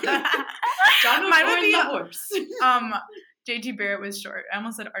O'Corn. John Mine would O'Corn be the horse. JT Barrett was short. I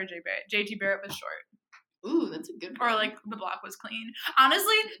almost said RJ Barrett. JT Barrett was short. Ooh, that's a good one. Or like the block was clean.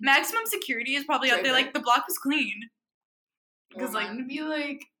 Honestly, Maximum Security is probably out there like the block was clean. Because like to be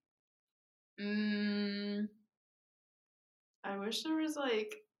like, I wish there was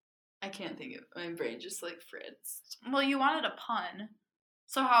like, I can't think of my brain just like Fritz. Well, you wanted a pun,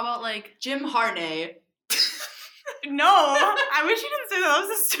 so how about like Jim Harney? No, I wish you didn't say that. That was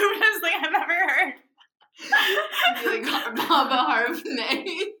the stupidest thing I've ever heard. Be like Baba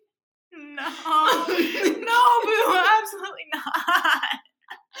Harvey. No, no, boo, absolutely not.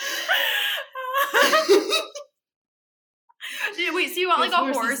 Wait, so you want like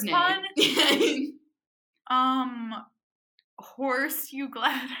a horse pun? Horse, you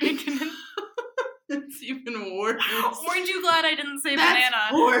glad I didn't. That's even worse. Aren't you glad I didn't say That's banana?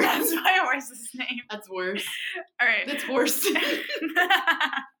 Horse. That's my horse's name. That's worse. All right. That's horse.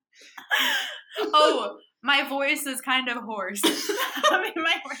 Oh, my voice is kind of hoarse. I mean,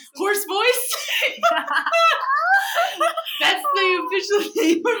 my horse voice? That's the official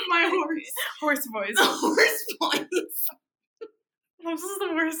name of my horse. Horse voice. The horse voice. This is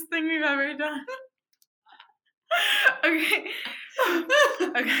the worst thing we've ever done. Okay.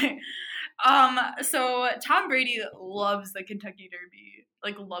 Okay. So Tom Brady loves the Kentucky Derby.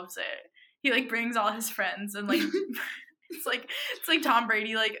 Like, loves it. He like brings all his friends and like it's like Tom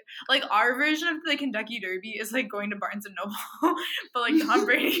Brady, like our version of the Kentucky Derby is like going to Barnes and Noble. But like Tom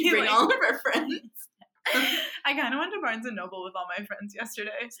Brady bring like, all of our friends. I kind of went to Barnes and Noble with all my friends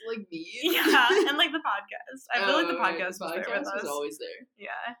yesterday. So, like me? Yeah, and like the podcast. I feel like the podcast was there with us. Was always there.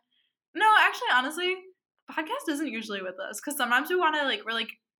 Yeah. No, actually, honestly, the podcast isn't usually with us because sometimes we want to like, we're like,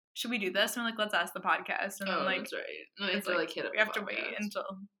 should we do this? And we're like, let's ask the podcast. And then like, that's right. No, it's like hit up we have to wait until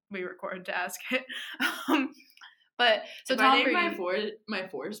we record to ask it. But so if Tom I named Brady, my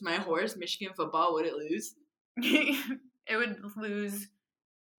horse, Michigan football, would it lose? It would lose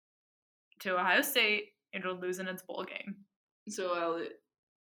to Ohio State. It would lose in its bowl game. So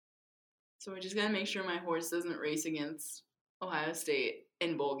we're just gonna make sure my horse doesn't race against Ohio State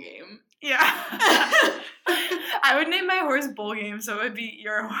in bowl game. Yeah. I would name my horse Bowl Game, so it would be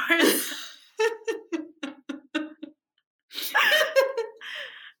your horse.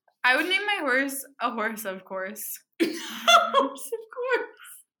 I would name my horse a horse, of course. A horse, of course.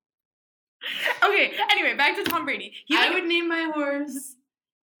 Okay, anyway, back to Tom Brady. I would name my horse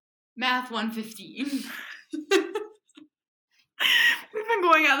Math 115. We've been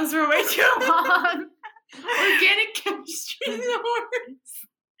going at this for way too long. Organic chemistry in the horse.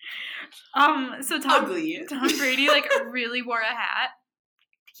 So Tom Ugly. Tom Brady like really wore a hat.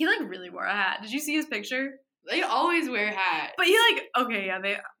 He like really wore a hat. Did you see his picture? They always wear hats. But he okay, yeah,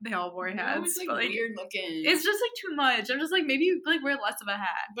 they all wore hats. It's but weird looking. It's just too much. I'm just maybe wear less of a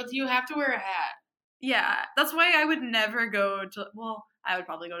hat. But you have to wear a hat. Yeah, that's why I would never go to. Well, I would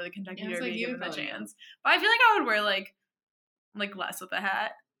probably go to the Kentucky Derby given the chance. But I feel I would wear less of a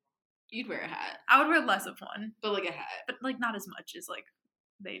hat. You'd wear a hat. I would wear less of one, but a hat. But not as much as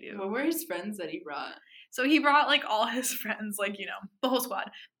they do. What were his friends that he brought? So he brought all his friends, the whole squad.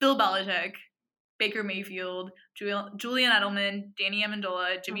 Bill Belichick, Baker Mayfield, Julian Edelman, Danny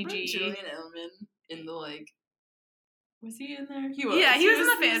Amendola, Jimmy G. Julian Edelman in the was he in there? He was. Yeah, he was in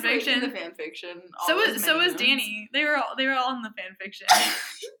the fan fiction. In the fan fiction. So was Danny. They were all in the fan fiction.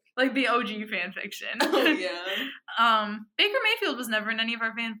 The OG fan fiction. Oh yeah. Baker Mayfield was never in any of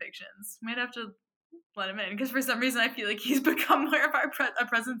our fan fictions. Might have to let him in because for some reason I feel he's become more of a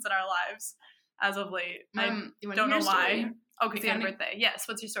presence in our lives as of late. I don't know why. Oh, because he had a birthday. Yes.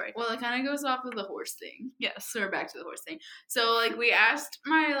 What's your story? Well, it kind of goes off of the horse thing. Yes. So we're back to the horse thing. So we asked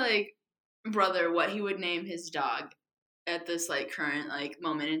my brother what he would name his dog at this current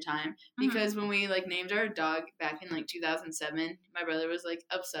moment in time, because when we named our dog back in 2007, my brother was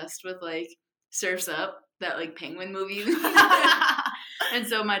obsessed with Surf's Up, that penguin movie. And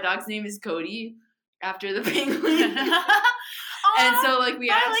so my dog's name is Cody after the penguin. And so we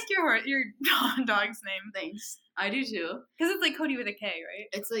asked, I like your dog's name. Thanks. I do too. Because it's Cody with a K, right?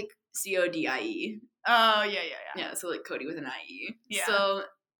 It's Codie. Oh yeah. Yeah, so Cody with an IE. Yeah. So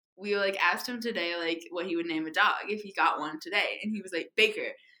we asked him today what he would name a dog if he got one today, and he was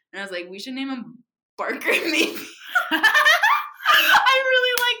Baker, and I was we should name him Barker maybe. I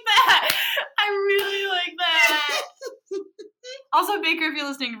really like that. Also, Baker, if you're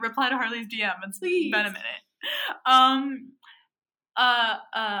listening, reply to Harley's DM. It's been a minute.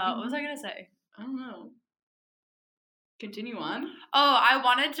 What was I gonna say? I don't know. Continue on. Oh, I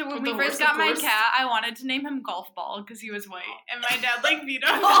wanted to, when we first got my cat, I wanted to name him Golf Ball because he was white. And my dad, vetoed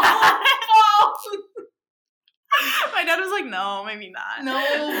that. My dad was no, maybe not. No.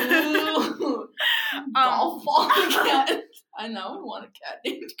 Golf Ball cat. I now want a cat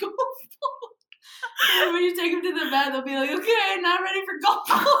named Golf Ball. And when you take him to the vet, they'll be okay, not ready for Golf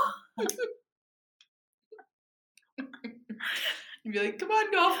Ball. You'd be come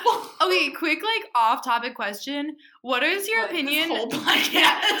on, Golf Ball. Okay, quick, off-topic question. What is your opinion? This whole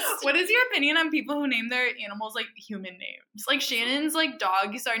podcast. What is your opinion on people who name their animals human names? Shannon's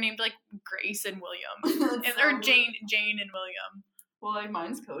dogs are named Grace and William, or Jane and William. Well,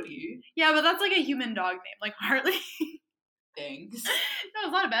 mine's Cody. Yeah, but that's a human dog name, Harley. Thanks. No,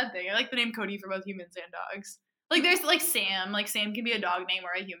 it's not a bad thing. I like the name Cody for both humans and dogs. There's Sam. Sam can be a dog name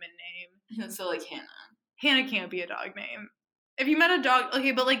or a human name. So Hannah. Hannah can't be a dog name. If you met a dog,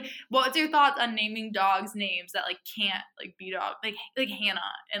 okay, but what's your thoughts on naming dogs names that can't be dog, like Hannah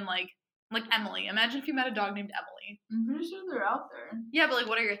and like Emily? Imagine if you met a dog named Emily. I'm pretty sure they're out there. Yeah, but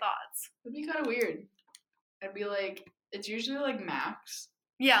what are your thoughts? It'd be kind of weird. I'd be it's usually Max.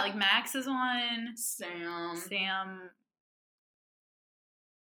 Yeah, Max is one. Sam.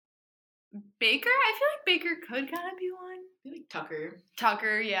 Baker. I feel Baker could kind of be one. I feel Tucker.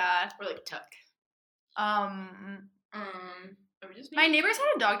 Tucker, yeah. Or Tuck. My neighbors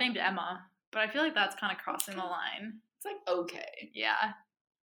had a dog named Emma, but I feel that's kind of crossing the line. It's okay. Yeah.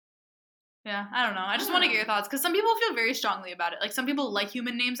 Yeah, I don't know. I just want to get your thoughts, because some people feel very strongly about it. Some people like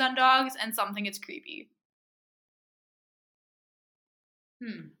human names on dogs, and some think it's creepy.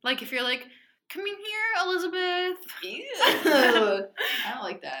 If you're come in here, Elizabeth. Ew. I don't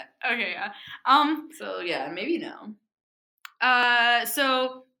like that. Okay, yeah. So, yeah, maybe no.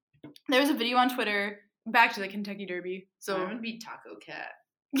 So, there was a video on Twitter. Back to the Kentucky Derby. So I would be Taco Cat.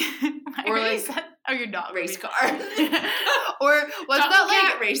 Or your dog. Race car. Or what's Taco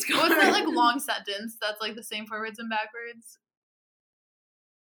that Cat race car. What's that long sentence that's the same forwards and backwards?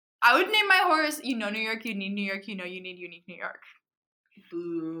 I would name my horse, you know New York, you need New York, you know you need unique New York.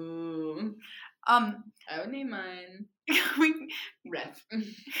 Boo. I would name mine Ref.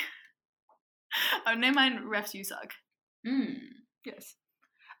 I would name mine Refs You Suck. Yes.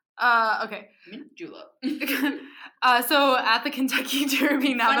 Okay. Julep. So at the Kentucky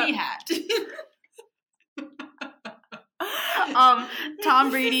Derby now. Funny hat.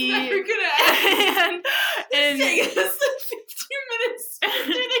 Tom Brady. Never gonna and take us 15 minutes to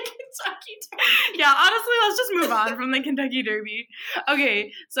the Kentucky Derby. Yeah, honestly, let's just move on from the Kentucky Derby.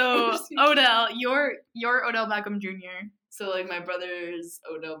 Okay, so Odell, you're Odell Beckham Jr. So my brother's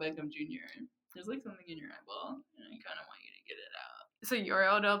Odell Beckham Jr. There's something in your eyeball, and I kind of want you to get it out. So you're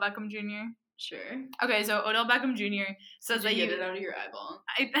Odell Beckham Jr.? Sure. Okay, so Odell Beckham Jr. says that Did you get it out of your eyeball?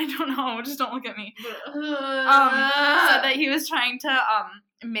 I don't know. Just don't look at me. Said Uh, that he was trying to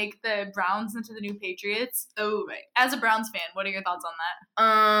make the Browns into the new Patriots. oh, right. As a Browns fan, what are your thoughts on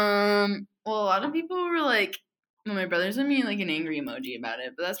that? Well, a lot of people were like, well, my brother sent me like an angry emoji about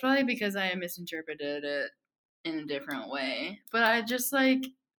it, but that's probably because I misinterpreted it in a different way. But I just like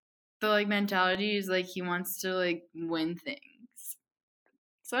the like mentality is like he wants to like win things,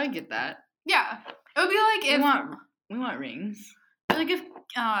 so I get that. Yeah, it would be like if We want rings. like if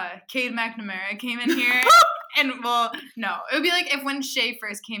Cade McNamara came in here and well, no, it would be like if when Shea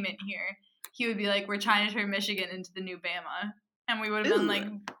first came in here, he would be like, "We're trying to turn Michigan into the new Bama," and we would have been like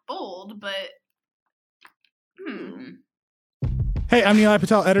bold, but. Hey, I'm Neil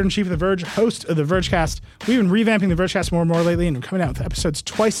Patel, editor-in-chief of The Verge, host of The Vergecast. We've been revamping The Vergecast more and more lately, and we're coming out with episodes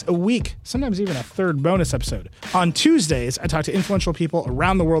twice a week, sometimes even a third bonus episode. On Tuesdays, I talk to influential people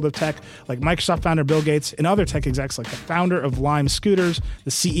around the world of tech, like Microsoft founder Bill Gates and other tech execs like the founder of Lime Scooters,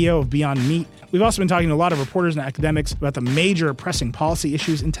 the CEO of Beyond Meat. We've also been talking to a lot of reporters and academics about the major pressing policy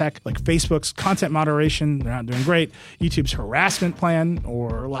issues in tech, like Facebook's content moderation, they're not doing great, YouTube's harassment plan,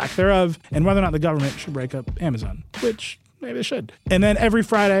 or lack thereof, and whether or not the government should break up Amazon, which maybe they should. And then every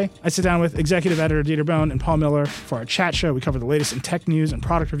Friday, I sit down with executive editor Dieter Bohn and Paul Miller for our chat show. We cover the latest in tech news and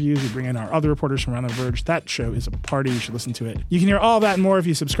product reviews. We bring in our other reporters from around The Verge. That show is a party. You should listen to it. You can hear all that and more if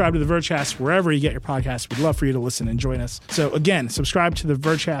you subscribe to The Vergecast wherever you get your podcast. We'd love for you to listen and join us. So again, subscribe to The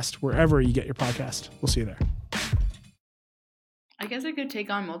Vergecast wherever you get your podcast. We'll see you there. I guess I could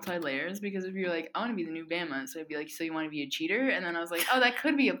take on multi-layers because if you're like, I want to be the new Bama, so I'd be like, so you want to be a cheater? And then I was like, oh, that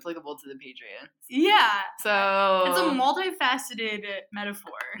could be applicable to the Patriots. Yeah. So It's a multifaceted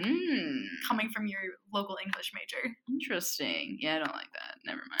metaphor coming from your local English major. Interesting. Yeah, I don't like that.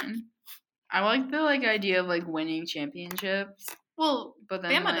 Never mind. I like the like idea of like winning championships. Well, but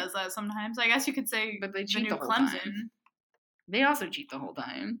then Bama like, does that sometimes. I guess you could say but they the cheat new the whole Clemson. time. They also cheat the whole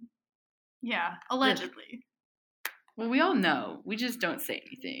time. Yeah, allegedly. Well, we all know. We just don't say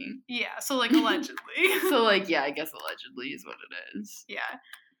anything. Yeah, so like allegedly. So like, yeah, I guess allegedly is what it is. Yeah.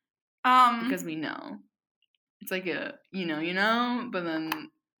 Because we know. It's like a you know, but then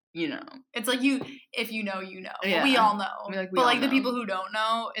you know. It's like you if you know, you know. Yeah. We all know. We all the know. people who don't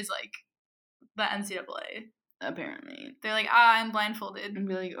know is like the NCAA. Apparently. They're like, I'm blindfolded. And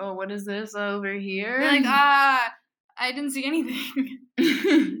be like, oh, what is this over here? They're like, I didn't see anything.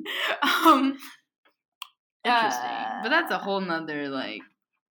 Interesting. But that's a whole nother like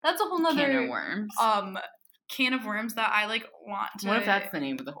that's a whole nother can of worms. Can of worms that I like want to What if that's the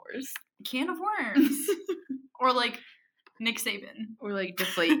name of the horse? Can of worms. Or like Nick Saban. Or like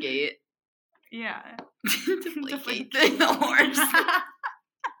Deflategate. Yeah. Deflategate the horse.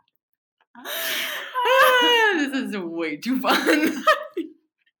 This is way too fun.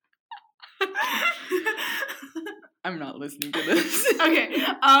 I'm not listening to this. Okay.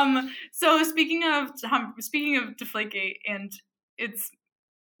 So speaking of Deflategate and its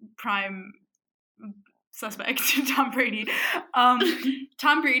prime suspect, Tom Brady.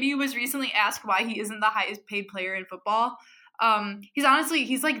 Tom Brady was recently asked why he isn't the highest paid player in football.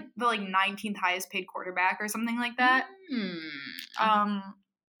 He's like the 19th highest paid quarterback or something like that.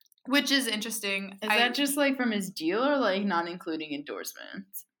 Which is interesting. Is that just like from his deal or like not including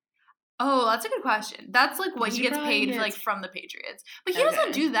endorsements? Oh, that's a good question. That's like what he gets paid like from the Patriots. But he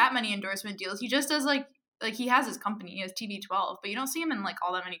doesn't do that many endorsement deals. He just does like he has his company, he has TV12, but you don't see him in like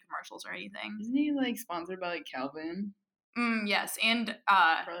all that many commercials or anything. Isn't he like sponsored by like Calvin? Yes, and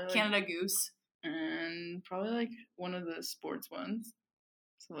Canada Goose. And probably like one of the sports ones.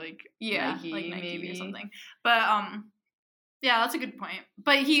 So like Nike maybe or something. But yeah, that's a good point.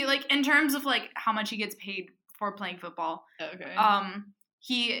 But he like in terms of like how much he gets paid for playing football. Okay.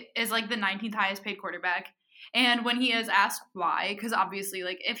 He is like the 19th highest paid quarterback. And when he is asked why, because obviously,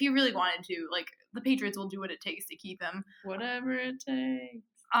 like, if he really wanted to, like, the Patriots will do what it takes to keep him. Whatever it takes.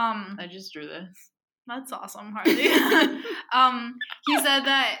 I just drew this. That's awesome, Harley. He said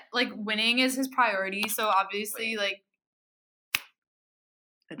that, like, winning is his priority. So obviously, like,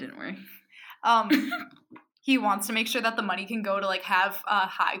 that didn't work. He wants to make sure that the money can go to like have a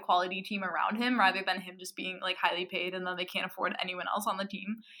high quality team around him rather than him just being like highly paid and then they can't afford anyone else on the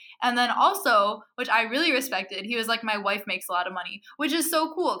team. And then also, which I really respected, he was like, my wife makes a lot of money, which is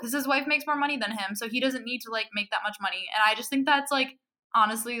so cool because his wife makes more money than him. So he doesn't need to like make that much money. And I just think that's like,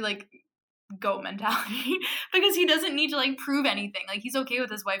 honestly, like GOAT mentality because he doesn't need to like prove anything. Like he's okay with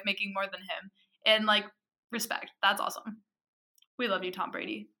his wife making more than him and like respect. That's awesome. We love you, Tom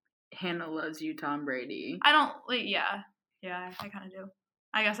Brady. Hannah loves you, Tom Brady. I don't, like, yeah, I kind of do.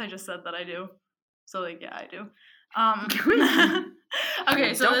 I guess I just said that I do. So like, yeah, I do.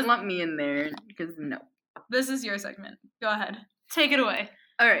 Okay, so don't lump me in there because no. This is your segment. Go ahead. Take it away.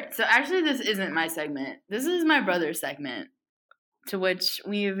 All right, so actually this isn't my segment. This is my brother's segment, to which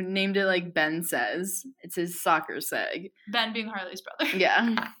we've named it like Ben Says. It's his soccer seg. Ben being Harley's brother.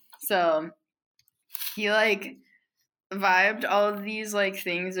 Yeah. So he like vibed all of these like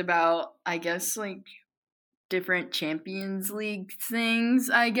things about, I guess, like different Champions League things,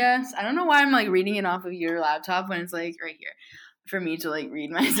 I guess. I don't know why I'm like reading it off of your laptop when it's like right here for me to like read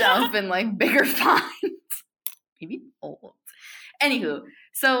myself in like bigger font. Maybe old. Anywho,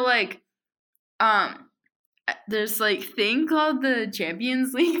 so like there's like thing called the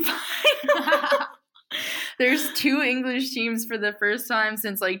Champions League final. There's 2 English teams for the first time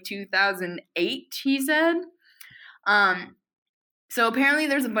since like 2008, he said. So apparently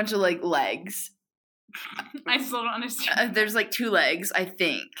there's a bunch of like legs. I still don't understand. There's like 2 legs, I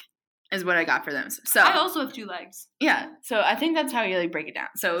think, is what I got for them. So I also have 2 legs. Yeah, so I think that's how you like break it down.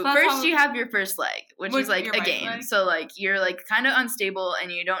 So that's first you have your first leg, which is like your a right game. leg? So like you're like kind of unstable and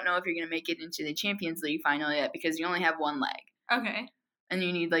you don't know if you're gonna make it into the Champions League final yet because you only have 1 leg Okay. and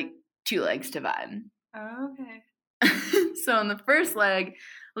you need like 2 legs to vibe. Okay. So in the first leg,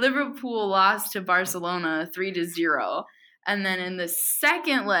 Liverpool lost to Barcelona 3-0. And then in the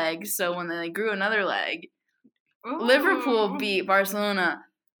second leg, so when they grew another leg, Liverpool beat Barcelona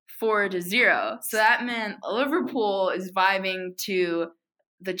 4-0. So that meant Liverpool is vibing to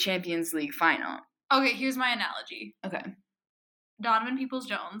the Champions League final. Okay, here's my analogy. Okay. Donovan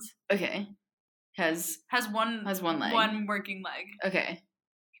Peoples-Jones Okay. Has one leg. One working leg. Okay.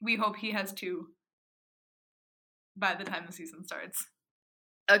 We hope he has 2 by the time the season starts.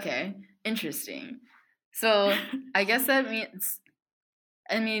 Okay. Interesting. So I guess that means,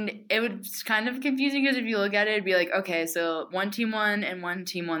 I mean, it would kind of confusing because if you look at it, it'd be like, okay, so one team won and one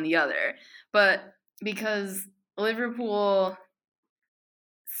team won the other. But because Liverpool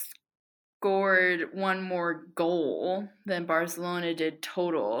scored 1 more goal than Barcelona did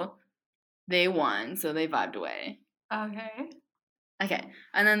total, they won, so they vibed away. Okay.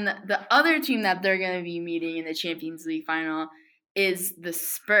 And then the other team that they're going to be meeting in the Champions League final is the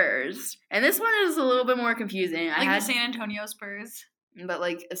Spurs. And this one is a little bit more confusing. Like the San Antonio Spurs? But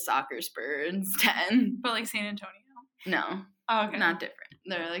like a soccer Spur instead. But like San Antonio? No. Oh, okay. Not different.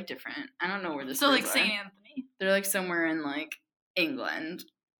 They're like different. I don't know where the Spurs So like are. St. Anthony? They're like somewhere in like England.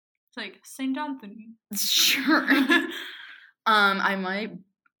 It's like St. Anthony. Sure. I might.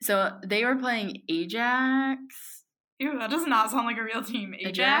 So they were playing Ajax. Ew, that does not sound like a real team.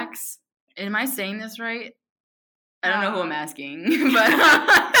 Ajax? Am I saying this right? I don't know who I'm asking, but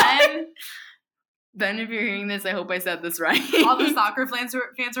Ben, if you're hearing this, I hope I said this right. All the soccer fans who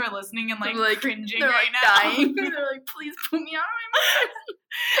are listening and like cringing they're right like now. Dying. They're like, please put me out of my mind.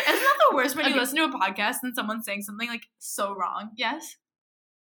 Isn't that the worst when you listen to a podcast and someone's saying something like so wrong? Yes.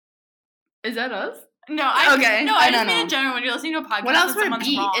 Is that us? No, I I just mean in general when you're listening to a podcast. What else and would it someone's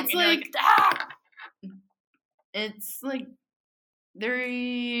be? wrong It's and like, ah! It's like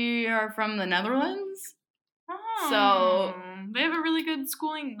they are from the Netherlands. Oh, So they have a really good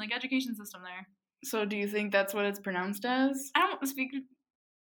schooling, like education system there. So do you think that's what it's pronounced as? I don't speak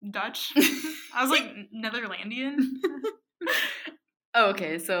Dutch. I was like Netherlandian.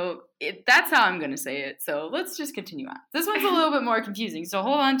 Okay, so that's how I'm going to say it. So let's just continue on. This one's a little bit more confusing, so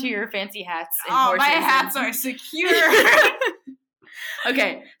hold on to your fancy hats and horses. My hats are secure.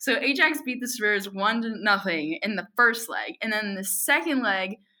 Okay, so Ajax beat the Spurs 1-0 in the first leg. And then the second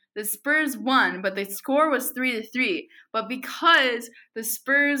leg, the Spurs won, but the score was 3-3. But because the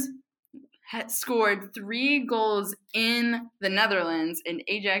Spurs had scored 3 goals in the Netherlands and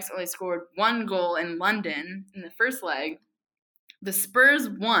Ajax only scored 1 goal in London in the first leg, the Spurs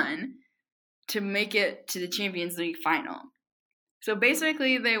won to make it to the Champions League final. So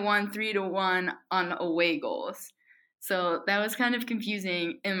basically they won 3-1 on away goals. So that was kind of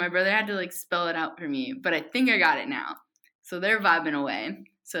confusing, and my brother had to like spell it out for me, but I think I got it now. So they're vibing away.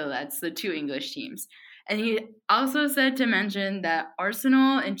 So that's the 2 English teams. And he also said to mention that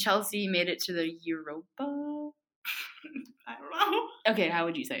Arsenal and Chelsea made it to the Europa. I don't know. Okay, how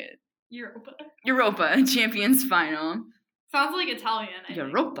would you say it? Europa Champions final. Sounds like Italian. I think.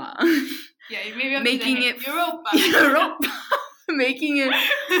 Europa. Yeah, maybe I'm making it Europa. Europa. Making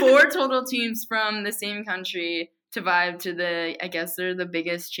it 4 total teams from the same country to vibe to the, I guess they're the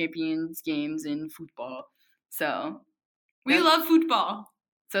biggest Champions games in football. So we love football.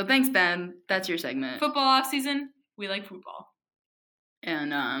 So thanks, Ben. That's your segment. Football off season. We like football.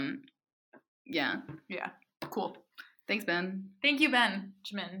 And yeah. Yeah. Cool. Thanks, Ben. Thank you,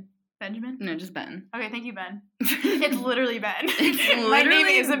 Benjamin. Benjamin? No, just Ben. Okay, thank you, Ben. It's literally Ben. It's My name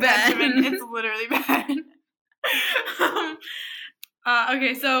literally isn't Ben. Benjamin. It's literally Ben.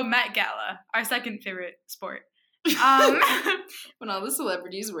 Okay, so Met Gala, our second favorite sport. When all the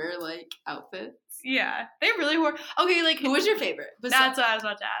celebrities wear like outfits. Yeah, they really were. Okay, like Who was your favorite? that's what I was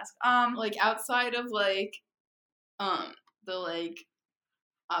about to ask. Like outside of like the like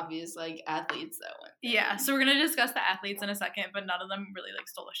obvious like athletes that went there. Yeah, so we're gonna discuss the athletes in a second, but none of them really like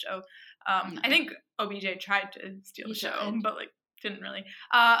stole the show. I think OBJ tried to steal the show, but like didn't really.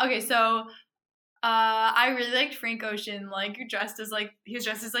 Okay, so I really liked Frank Ocean. Like he was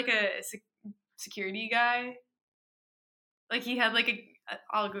dressed as like a security guy. Like he had like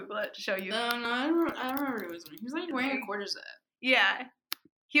I'll Google it to show you. No, I don't remember what he was wearing. He was like wearing a quarter set. Yeah.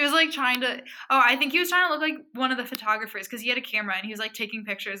 He was like trying to. Oh, I think he was trying to look like one of the photographers because he had a camera and he was like taking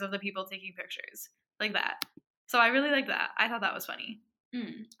pictures of the people taking pictures like that. So I really liked that. I thought that was funny.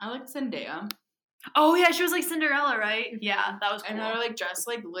 I liked Zendaya. Oh yeah, she was like Cinderella, right? Yeah, that was cool. And her like dress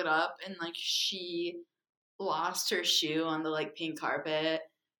like lit up and like she lost her shoe on the like pink carpet.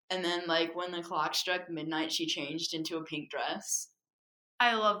 And then like when the clock struck midnight, she changed into a pink dress.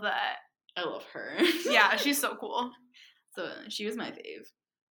 I love that. I love her. Yeah, she's so cool. So she was my fave.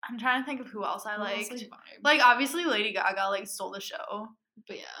 I'm trying to think of who else I Who else, liked. like, vibed? Like obviously Lady Gaga like stole the show.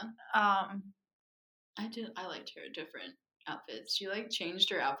 But yeah. I liked her different outfits. She like changed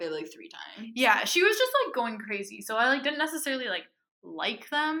her outfit like 3 times. Yeah, she was just like going crazy. So I like didn't necessarily like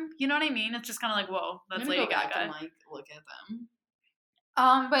them. You know what I mean? It's just kind of like, whoa, that's Lady go back Gaga. and like look at them.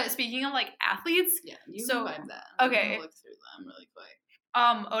 But speaking of like athletes, Yeah, you so vibe that. okay, Look through them really quick.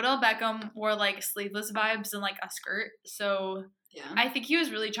 Odell Beckham wore like sleeveless vibes and like a skirt. So yeah, I think he was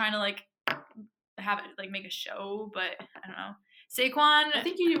really trying to like have it like make a show, but I don't know. Saquon, I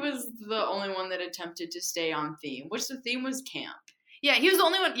think he was the only one that attempted to stay on theme, which the theme was camp. Yeah, he was the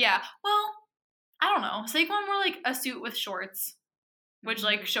only one. Yeah, well, I don't know. Saquon wore like a suit with shorts, which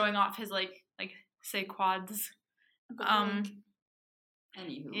like showing off his like say quads.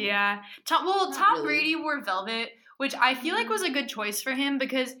 Anywho. Yeah. Tom really. Brady wore velvet, which I feel like was a good choice for him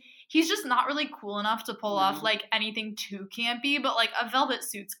because he's just not really cool enough to pull off like anything too campy, but like a velvet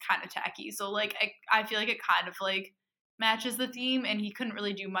suit's kind of tacky. So like I feel like it kind of like matches the theme, and he couldn't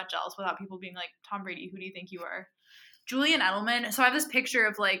really do much else without people being like, Tom Brady, who do you think you are? Julian Edelman. So I have this picture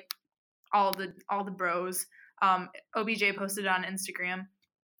of like all the bros. OBJ posted it on Instagram.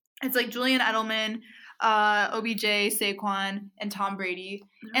 It's like Julian Edelman, OBJ, Saquon, and Tom Brady.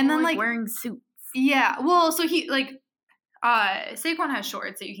 They're and all, then like wearing suits. Yeah. Well, so he like Saquon has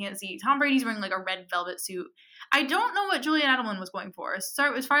shorts that you can't see. Tom Brady's wearing like a red velvet suit. I don't know what Julian Edelman was going for.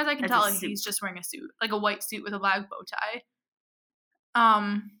 So as far as I can tell, he's just wearing a suit, like a white suit with a black bow tie.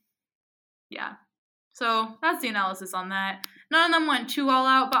 Yeah. So that's the analysis on that. None of them went too all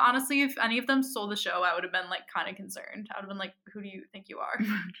out, but honestly, if any of them stole the show, I would have been like kind of concerned. I would have been like, who do you think you are?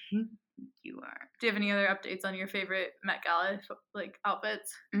 You are. Do you have any other updates on your favorite Met Gala like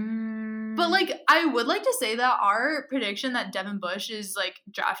outfits? But like, I would like to say that our prediction that Devin Bush's like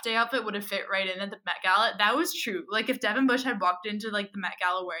draft day outfit would have fit right in at the Met Gala, that was true. Like, if Devin Bush had walked into like the Met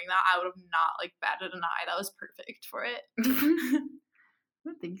Gala wearing that, I would have not like batted an eye. That was perfect for it. I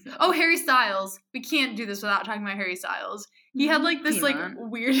don't think so. Oh, Harry Styles. We can't do this without talking about Harry Styles. He had like this like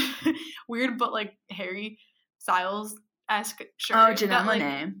weird but like Harry Styles-esque shirt. Oh, Janelle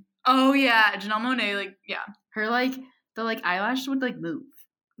Monáe. Oh yeah, Janelle Monáe. Like yeah, her like the like eyelashes would like move,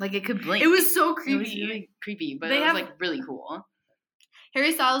 like it could blink. It was so creepy. It was really creepy, but it was like really cool.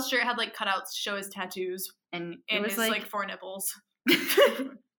 Harry Styles' shirt had like cutouts to show his tattoos and it was his like 4 nipples.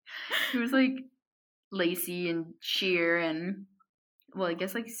 It was like lacy and sheer and. Well, I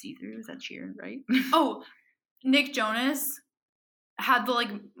guess like see-through, is that sheer, right? Oh, Nick Jonas had the like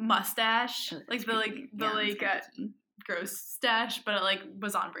mustache, like the gross stash, but it like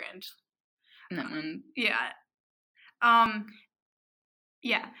was on brand. That one. Yeah.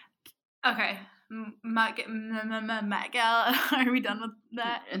 Yeah. Okay. Met Gala. Are we done with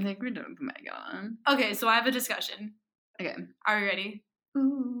that? I think we're done with Met Gala. Okay, so I have a discussion. Okay. Are you ready?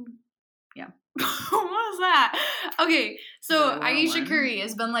 Ooh. Yeah. What was that? Okay, so Ayesha Curry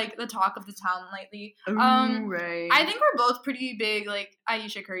has been like the talk of the town lately. Ooh, right. I think we're both pretty big like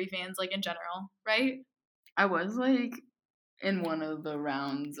Ayesha Curry fans, like in general, right? I was like in one of the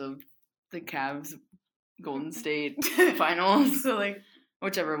rounds of the Cavs Golden State finals. So like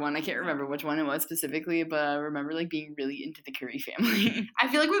whichever one. I can't remember which one it was specifically, but I remember like being really into the Curry family. I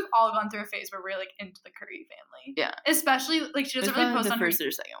feel like we've all gone through a phase where we're like into the Curry family. Yeah. Especially like she doesn't really post the on first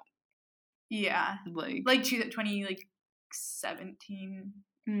or second. Yeah. Like 2017.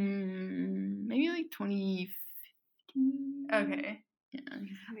 Maybe like 2015. Okay. Yeah,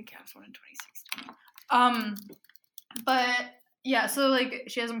 the Cavs won in 2016. But yeah, so like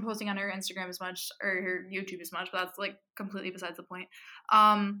she hasn't been posting on her Instagram as much or her YouTube as much, but that's like completely besides the point.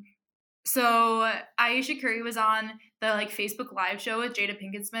 So Ayesha Curry was on the like Facebook Live show with Jada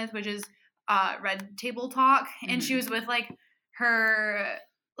Pinkett Smith, which is Red Table Talk, and she was with like her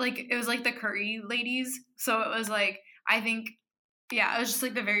like it was like the Curry ladies. So it was like I think it was just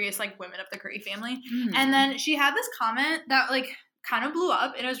like the various like women of the Curry family. And then she had this comment that like kind of blew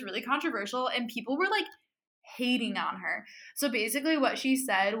up and it was really controversial and people were like hating on her. So basically what she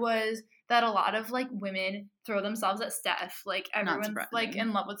said was that a lot of like women throw themselves at Steph. Like everyone's like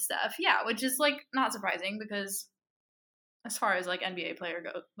in love with Steph. Yeah, which is like not surprising because as far as like NBA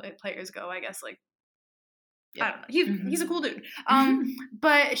players go, I guess like I don't know. He's a cool dude.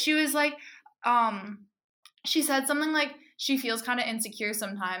 But she was like she said something like she feels kind of insecure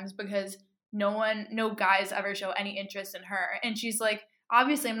sometimes because no guys ever show any interest in her. And she's like,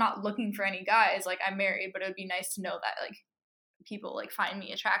 obviously I'm not looking for any guys. Like I'm married, but it would be nice to know that like people like find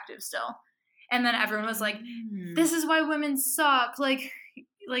me attractive still. And then everyone was like, this is why women suck. Like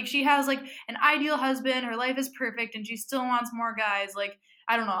she has like an ideal husband. Her life is perfect and she still wants more guys. Like,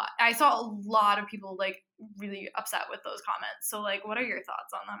 I don't know. I saw a lot of people like really upset with those comments. So like, what are your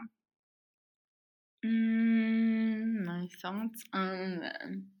thoughts on them? My thoughts on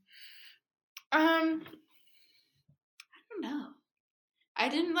them. I don't know. I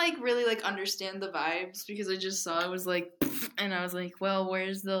didn't like really like understand the vibes because I just saw it was like, and I was like, well,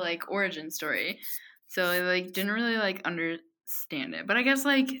 where's the like origin story? So I like didn't really like understand it. But I guess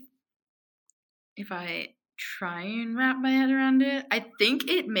like if I try and wrap my head around it, I think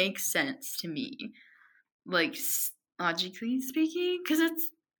it makes sense to me, like logically speaking, because it's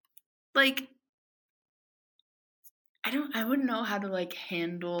like I wouldn't know how to like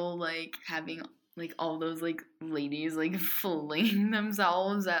handle like having like all those like ladies like fling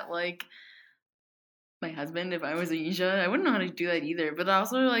themselves at like my husband. If I was Ayesha, I wouldn't know how to do that either. But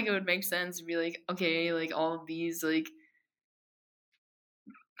also like it would make sense to be like, okay, like all of these like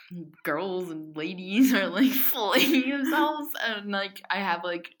girls and ladies are like flinging themselves, and like I have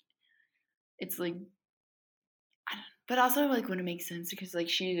like it's like but also like wouldn't make sense because like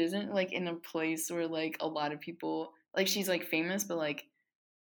she isn't like in a place where like a lot of people like she's like famous, but like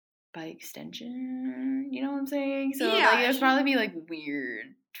by extension, you know what I'm saying? So like it'd probably be like weird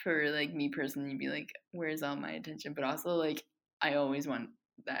for like me personally to be like, where's all my attention? But also like I always want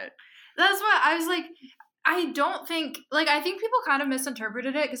that. That's what I was like. I don't think like I think people kind of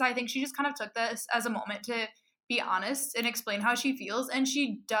misinterpreted it because I think she just kind of took this as a moment to be honest and explain how she feels, and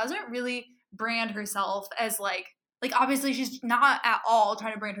she doesn't really brand herself as like obviously she's not at all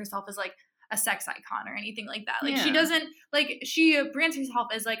trying to brand herself as like a sex icon or anything like that. Like she doesn't like she brands herself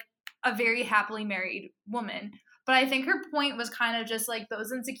as like a very happily married woman. But I think her point was kind of just like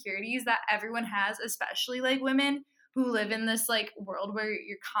those insecurities that everyone has, especially like women who live in this like world where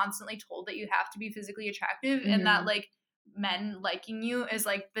you're constantly told that you have to be physically attractive and that like men liking you is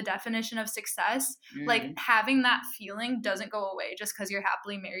like the definition of success. Like having that feeling doesn't go away just because you're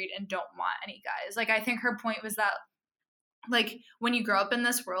happily married and don't want any guys. Like I think her point was that like when you grow up in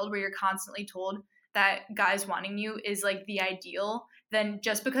this world where you're constantly told that guys wanting you is like the ideal, then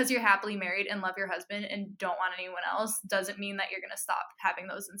just because you're happily married and love your husband and don't want anyone else doesn't mean that you're going to stop having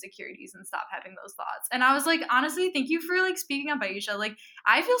those insecurities and stop having those thoughts. And I was like, honestly, thank you for like speaking up, Ayesha. Like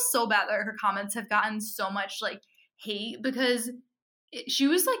I feel so bad that her comments have gotten so much like hate because she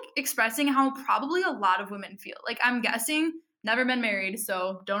was like expressing how probably a lot of women feel. Like I'm guessing, never been married,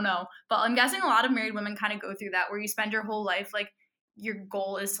 so don't know, but I'm guessing a lot of married women kind of go through that where you spend your whole life like your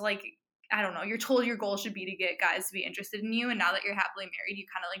goal is to like, I don't know, you're told your goal should be to get guys to be interested in you, and now that you're happily married, you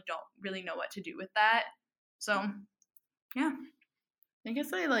kind of like don't really know what to do with that. So yeah, I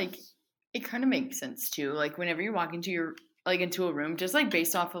guess I like it kind of makes sense too. Like whenever you walk into your like into a room, just like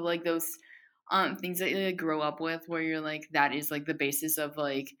based off of like those things that you like, grow up with, where you're like that is like the basis of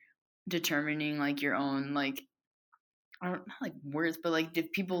like determining like your own like I don't know like words, but like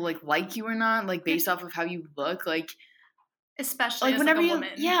if people like you or not, like based off of how you look, like especially like as whenever like a you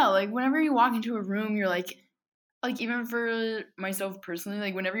woman. like whenever you walk into a room, you're like even for myself personally,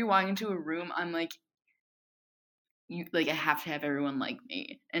 like whenever you walk into a room, I'm like you like I have to have everyone like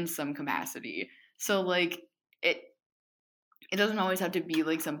me in some capacity. So like it doesn't always have to be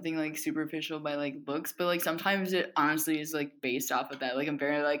like something like superficial by like looks, but like sometimes it honestly is like based off of that. Like I'm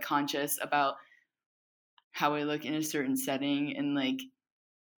very like conscious about how I look in a certain setting and like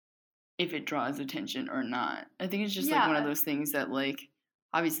if it draws attention or not. I think it's just like one of those things that like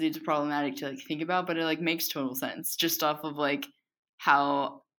obviously it's problematic to like think about, but it like makes total sense just off of like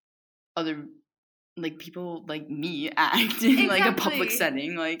how other like people like me act in like a public Exactly.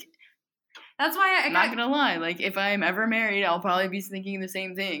 setting. Like, That's why I'm not gonna lie. Like, if I'm ever married, I'll probably be thinking the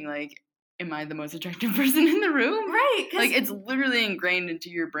same thing. Like, am I the most attractive person in the room? right, 'cause- Like, it's literally ingrained into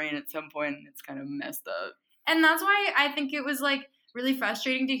your brain at some point, and it's kind of messed up. and that's why I think it was like really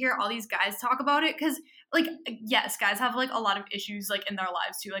frustrating to hear all these guys talk about it, because like, yes, guys have like a lot of issues like in their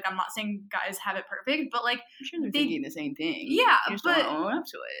lives too. Like, I'm not saying guys have it perfect, but like, I'm sure they're They- thinking the same thing. Yeah, You just but- don't own up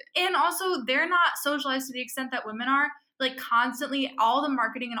to it. and also they're not socialized to the extent that women are. Like, constantly, all the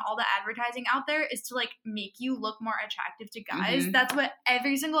marketing and all the advertising out there is to like make you look more attractive to guys. Mhm. That's what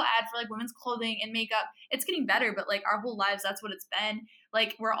every single ad for like women's clothing and makeup, it's getting better, but like our whole lives, that's what it's been.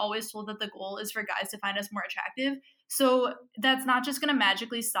 Like, we're always told that the goal is for guys to find us more attractive. So that's not just gonna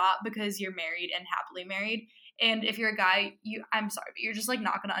magically stop because you're married and happily married. And if you're a guy, I'm sorry, but you're just like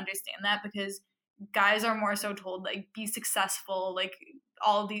not gonna understand that, because guys are more so told like be successful, like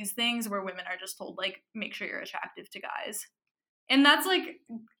all these things, where women are just told like make sure you're attractive to guys. And that's like,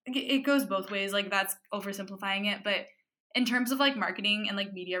 it goes both ways. Like, that's oversimplifying it, but in terms of like marketing and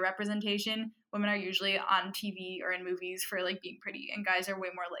like media representation, women are usually on TV or in movies for like being pretty, and guys are way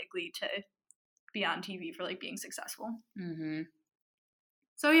more likely to be on TV for like being successful. Mm-hmm.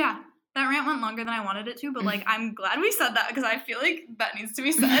 So yeah, that rant went longer than I wanted it to, but like I'm glad we said that, because I feel like that needs to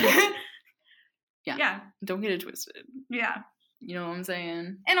be said. Yeah. Yeah. Don't get it twisted. Yeah. You know what I'm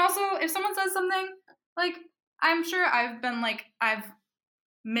saying? And also, if someone says something, like, I'm sure I've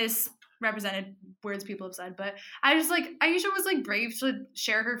misrepresented words people have said, but I usually was like brave to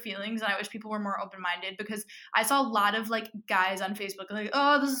share her feelings, and I wish people were more open-minded, because I saw a lot of like guys on Facebook like,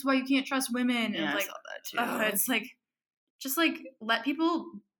 oh, this is why you can't trust women. And Yeah, it's I like, saw that too. it's like, just like let people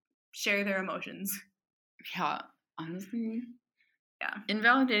share their emotions. Yeah, honestly. Yeah.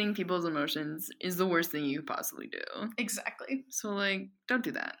 Invalidating people's emotions is the worst thing you could possibly do. Exactly. So, like, don't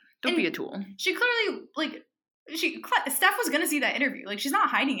do that. Don't And be a tool. She clearly, like, Steph was gonna see that interview. Like, she's not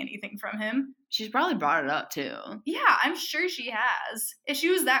hiding anything from him. She's probably brought it up, too. Yeah, I'm sure she has. If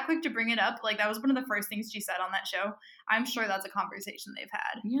she was that quick to bring it up, like, that was one of the first things she said on that show. I'm sure that's a conversation they've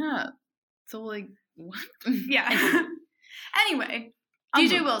had. Yeah. So, like, what? Yeah. Anyway, I'm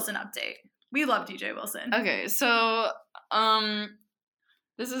DJ moving. Wilson update. We love DJ Wilson. Okay, so,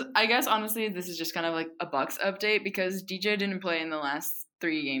 this is, I guess, honestly, this is just kind of like a Bucks update, because DJ didn't play in the last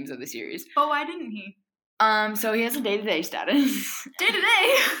 3 games of the series. But why didn't he? So he has a day-to-day status.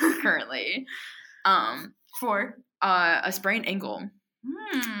 Day-to-day? Currently. For? A sprained ankle.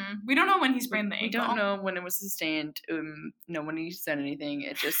 We don't know when he sprained the We ankle. don't know when it was sustained. No one said anything.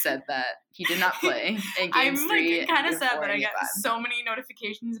 It just said that he did not play in game I'm 3. like kind of and sad 4 that I and get 5. so many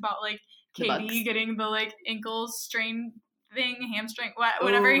notifications about like The Bucks. KD getting the like ankle strain thing, hamstring,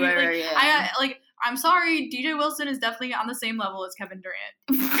 whatever. Ooh, right, yeah. I like. I'm sorry, DJ Wilson is definitely on the same level as Kevin Durant.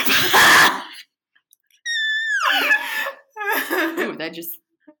 Ooh, that just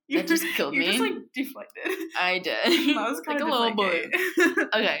killed You me. just like deflected. I did. That was like kind a of little bit.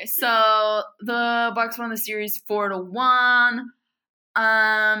 Okay, so the Bucks won the series 4-1.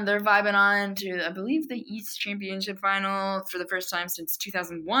 They're vibing on to, I believe, the East Championship Final for the first time since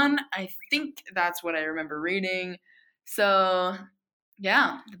 2001. I think that's what I remember reading. So,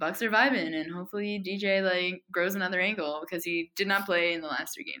 yeah, the Bucks are vibing, and hopefully DJ like grows another ankle, because he did not play in the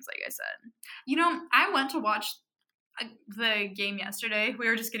last 3 games, like I said. You know, I went to watch the game yesterday. We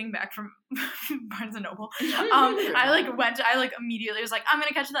were just getting back from Barnes and Noble. I immediately was like, I'm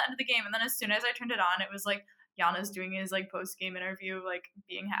gonna catch the end of the game, and then as soon as I turned it on, it was like Giannis doing his like post game interview, like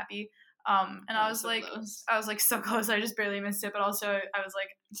being happy. And I was like so close. I just barely missed it, but also I was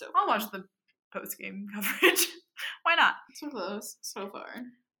like, I'll watch the post game coverage. Why not? So close, so far.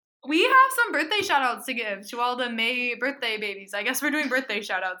 We have some birthday shout outs to give to all the May birthday babies. I guess we're doing birthday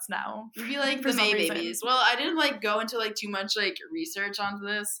shout outs now. You'd be like For the some May reason. babies. Well, I didn't like go into like too much like research onto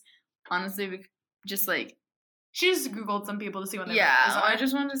this. Honestly, just like She just Googled some people to see when their yeah, birthdays are. I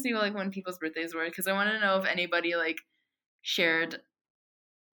just wanted to see like when people's birthdays were, because I wanted to know if anybody like shared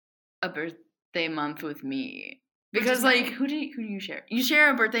a birthday month with me. Because like who do you share? You share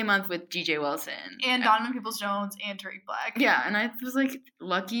a birthday month with DJ Wilson and Donovan Peoples-Jones and Tariq Black. Yeah, and I was like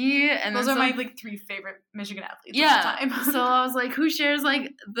lucky, and those then are my like 3 favorite Michigan athletes yeah. of all time. So I was like, who shares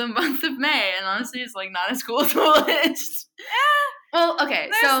like the month of May? And honestly, it's like not as cool as the list. Well, okay,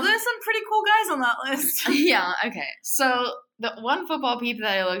 there's some pretty cool guys on that list. Yeah, okay. So the one football peep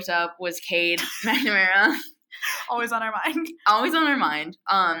that I looked up was Cade McNamara. Always on our mind. Always on our mind.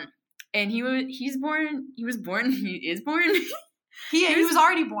 And he is born. He was already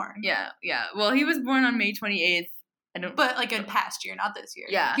born. Yeah. Well, he was born on May 28th, But like in past year, not this year.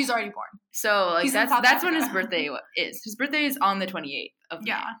 Yeah. He's already born. So like He's in that's South when his Africa. birthday is. His birthday is on the 28th of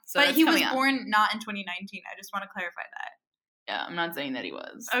May. So but that's he was coming up. born not in 2019. I just want to clarify that. Yeah, I'm not saying that he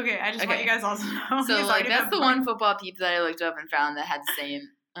was. Okay, I just want Okay. you guys all to know. So He's like already that's been the born. one football peep that I looked up and found that had the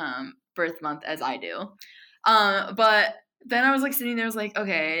same birth month as I do. But then I was like sitting there, I was like,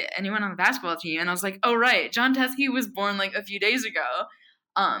 okay, anyone on the basketball team? And I was like, oh right, John Teskey was born like a few days ago.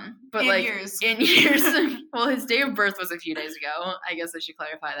 But In like years. in years. Well, his day of birth was a few days ago. I guess I should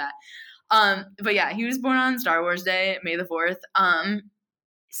clarify that. But yeah, he was born on Star Wars Day, May the 4th.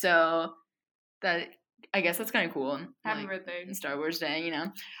 So that I guess that's kind of cool. Happy like, birthday. Star Wars Day, you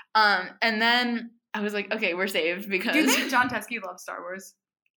know. And then I was like, okay, we're saved because Do you think John Teskey loves Star Wars?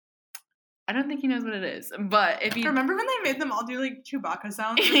 I don't think he knows what it is. But if he Remember when they made them all do like Chewbacca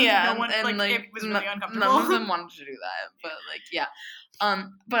sounds? yeah, No one, and like, it was really uncomfortable. None of them wanted to do that, but like yeah.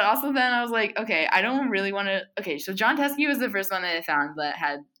 But also then I was like, okay, I don't really want to. Okay, so John Teskey was the first one that I found that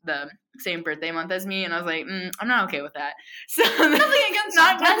had the same birthday month as me, and I was like, I'm not okay with that. So Nothing against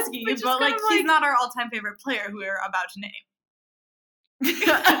John Teskey, which is but kind like of he's not our all-time favorite player who we're about to name.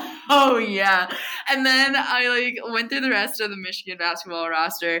 Oh yeah. And then I like went through the rest of the Michigan basketball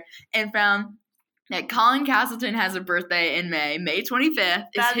roster and found that Colin Castleton has a birthday in May. May 25th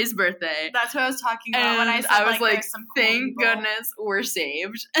is his birthday. That's what I was talking about And when I said I was like, there's some cool thank people. goodness we're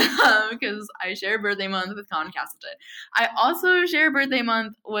saved because I share a birthday month with Colin Castleton. I also share a birthday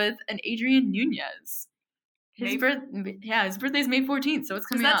month with an Adrian Nunez. His birthday's May 14th, so it's Is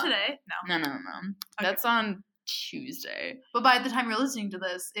coming that up. today? No. No. That's on Tuesday. But by the time you're listening to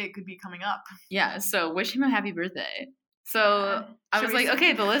this, it could be coming up. Yeah, so wish him a happy birthday. So Yeah. I Should was we like,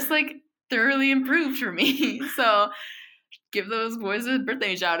 okay, the list like thoroughly improved for me. So give those boys a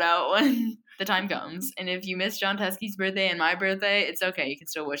birthday shout out when the time comes. And if you miss John Teskey's birthday and my birthday, it's okay. You can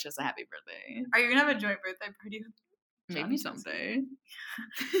still wish us a happy birthday. Are you gonna have a joint birthday party? with Maybe John someday.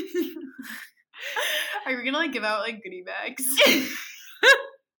 Are we gonna like give out like goodie bags?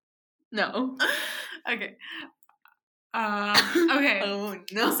 No. Okay. Okay. Oh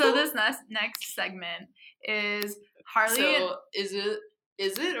no. So this next segment is Harley. So is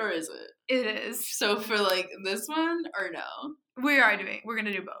it or is it? It is. So for like this one or no? We're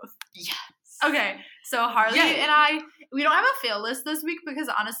gonna do both. Yes. Okay. So Harley Yay. and we don't have a fail list this week because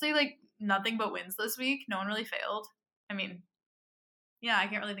honestly, like nothing but wins this week. No one really failed. I mean, yeah, I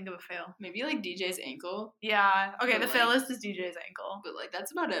can't really think of a fail. Maybe like DJ's ankle. Yeah. Okay, But, the fail like- list is DJ's ankle. But like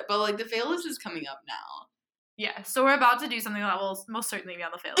that's about it. But like the fail list is coming up now. Yeah, so we're about to do something that will most certainly be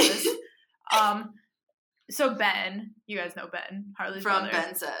on the fail list. So Ben, you guys know Ben, Harley's From brother.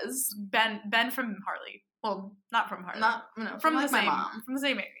 Ben Says. Ben from Harley. Well, not from Harley. From the like my same mom. from the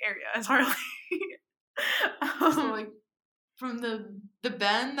same area as Harley. So like from the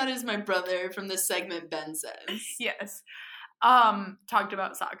Ben that is my brother from the segment Ben Says. Yes. Talked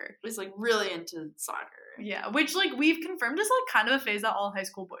about soccer. Was like really into soccer. Yeah, which like we've confirmed is like kind of a phase that all high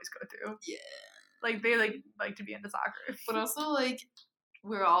school boys go through. Yeah. Like they like to be into soccer. But also like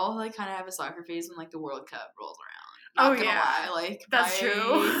we're all like kind of have a soccer phase when like the World Cup rolls around. Not Oh, gonna yeah. lie, like That's my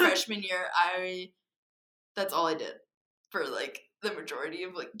true. freshman year, that's all I did for like the majority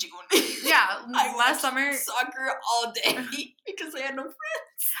of like June. Yeah, I last watched summer soccer all day because I had no friends.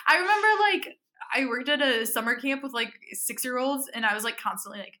 I remember like I worked at a summer camp with like 6-year-olds and I was like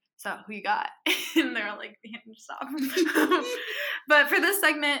constantly like, so who you got? And they're like, stop. But for this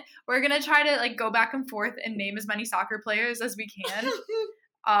segment, we're gonna try to like go back and forth and name as many soccer players as we can.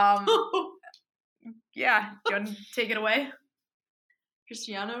 Yeah, do you want to take it away?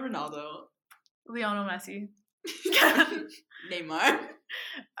 Cristiano Ronaldo. Lionel Messi. Neymar.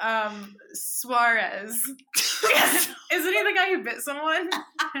 Suarez. Isn't he the guy who bit someone?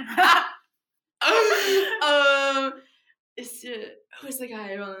 Who's the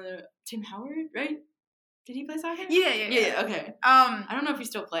guy on the Tim Howard, right? Did he play soccer? Yeah. Okay. I I don't know if he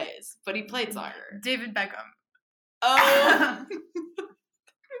still plays, but he played soccer. David Beckham. Oh.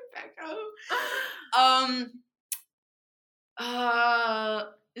 Beckham.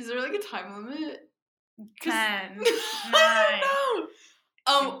 Is there like a time limit? 'Cause- 10, 9. I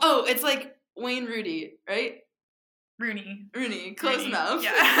don't know. Oh, it's like Wayne Rooney, right? Rooney. Close Rooney. enough.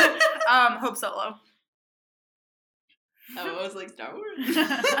 Yeah. Hope Solo. Oh, I was like Star Wars.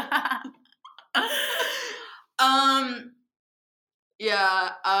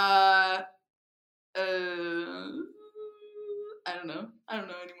 Yeah. I don't know. I don't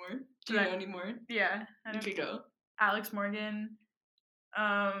know anymore. Do you know anymore? Yeah. I You don't could go. Alex Morgan.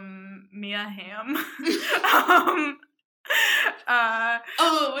 Mia Hamm.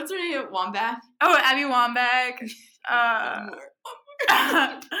 Oh, what's her name? Wambach. Abby Wambach.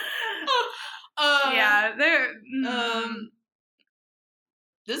 Yeah, they're.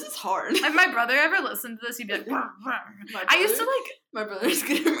 This is hard. If my brother ever listened to this, he'd be like, I used to like. My brother's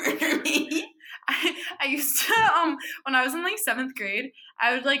gonna murder me. I used to when I was in like 7th grade,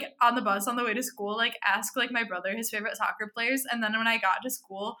 I would like on the bus on the way to school like ask like my brother his favorite soccer players, and then when I got to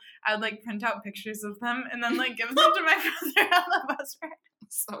school, I would like print out pictures of them and then like give them to my brother on the bus ride.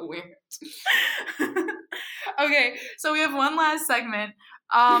 So weird. Okay, so we have one last segment.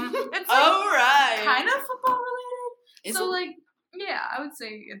 It's like, all right, kind of football related. So like, yeah, I would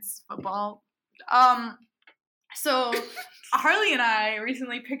say it's football. So Harley and I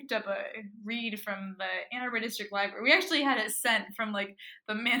recently picked up a read from the Ann Arbor District Library. We actually had it sent from like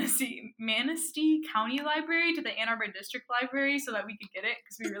the Manistee County Library to the Ann Arbor District Library so that we could get it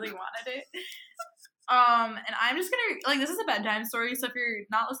because we really wanted it. And I'm just gonna like, this is a bedtime story, so if you're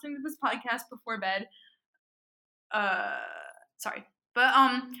not listening to this podcast before bed, sorry, but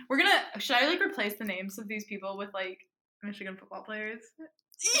we're gonna, should I like replace the names of these people with like Michigan football players?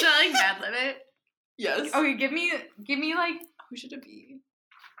 Should I like Mad Lib it? Yes. Okay, give me like, who should it be?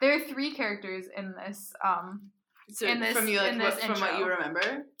 There are 3 characters in this. So in this, from you, like, in this from what you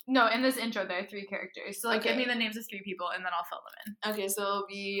remember? No, in this intro there are 3 characters. So like, Okay. give me the names of 3 people, and then I'll fill them in. Okay, so it'll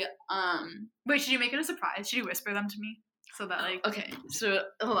be Wait, should you make it a surprise? Should you whisper them to me so that like? Okay, so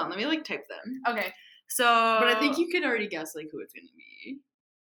hold on, let me like type them. Okay, so. But I think you could already guess like who it's gonna be.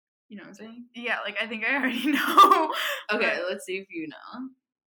 You know what I'm saying? Yeah, like I think I already know. Okay, let's see if you know.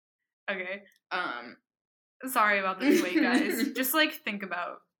 Okay. Sorry about this wait, guys. Just like think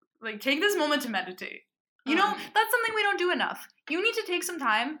about, like take this moment to meditate. You know, that's something we don't do enough. You need to take some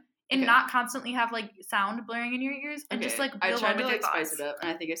time and not constantly have like sound blaring in your ears and just like I tried to like thoughts. spice it up, and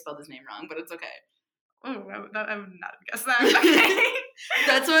I think I spelled his name wrong, but it's okay. Oh, I would not guess that. Okay.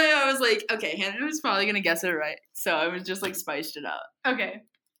 That's why I was like, okay, Hannah was probably gonna guess it right, so I was just like spiced it up. Okay.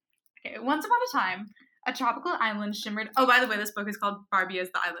 Once upon a time, a tropical island shimmered. Oh, by the way, this book is called Barbie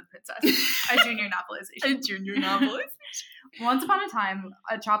as the Island Princess, a junior novelization. Once upon a time,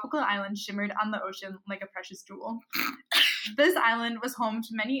 a tropical island shimmered on the ocean like a precious jewel. This island was home to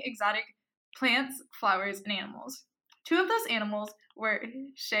many exotic plants, flowers, and animals. 2 of those animals were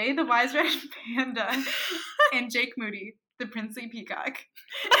Shay, the wise red panda, and Jake Moody, the princely peacock.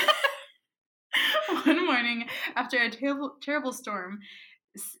 One morning, after a terrible storm,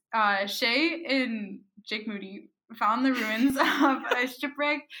 Shay and Jake Moody found the ruins of a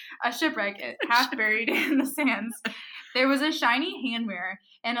shipwreck half buried in the sands. There was a shiny hand mirror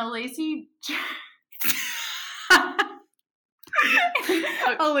and a lacy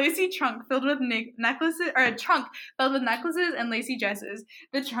trunk filled with necklaces, or a trunk filled with necklaces and lacy dresses.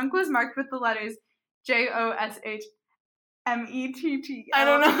 The trunk was marked with the letters JOSHMETT. I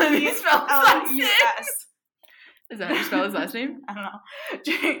don't know how you spell his last name. Is that how you spell his last name? I don't know.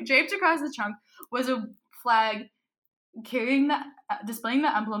 Draped across the trunk was a flag displaying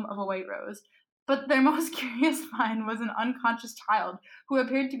the emblem of a white rose. But their most curious find was an unconscious child who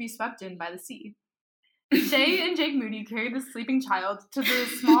appeared to be swept in by the sea. Shay and Jake Moody carried the sleeping child to the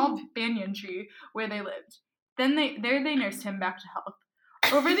small banyan tree where they lived. Then they nursed him back to health.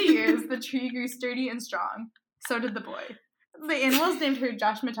 Over the years, the tree grew sturdy and strong. So did the boy. The animals named her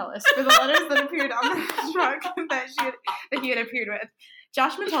Josh Metellus for the letters that appeared on the trunk that he had appeared with.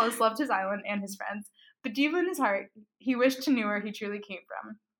 Josh Metellus loved his island and his friends, but deep in his heart, he wished to know where he truly came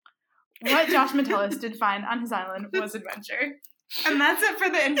from. What Josh Metellus did find on his island was adventure. And that's it for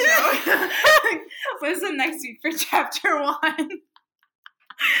the intro. Listen next week for chapter 1.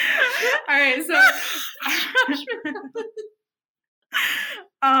 Alright, so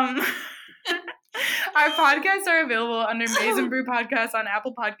our podcasts are available under Maize & Brew Podcasts on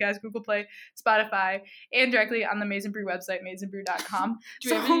Apple Podcasts, Google Play, Spotify, and directly on the Maize & Brew website, maizeandbrew.com. Do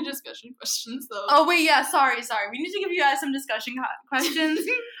we have any discussion questions, though? Oh, wait, yeah, sorry. We need to give you guys some discussion questions.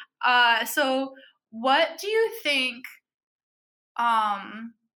 So, what do you think,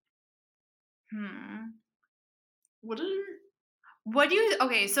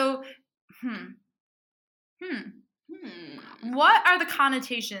 What are the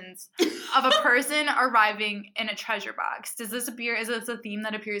connotations of a person arriving in a treasure box? Is this a theme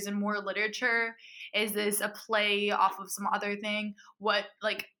that appears in more literature? Is this a play off of some other thing? What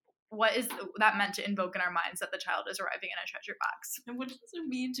is that meant to invoke in our minds that the child is arriving in a treasure box? And what does it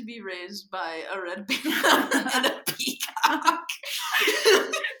mean to be raised by a red panda and a peacock?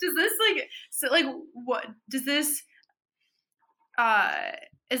 Does this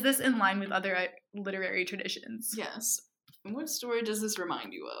is this in line with other literary traditions? Yes. And what story does this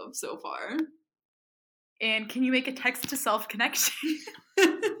remind you of so far? And can you make a text-to-self connection?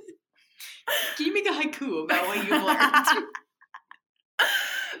 Can you make a haiku about what you've learned?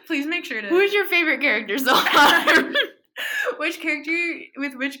 Please make sure to. Who's your favorite character so far? Which character do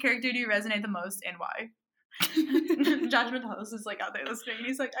you resonate the most and why? Josh Metellus is like out there listening and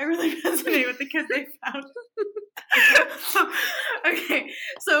he's like, I really resonate with the kids they found. Okay,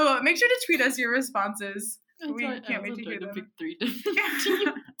 so make sure to tweet us your responses. We can't wait to hear them. Pick 3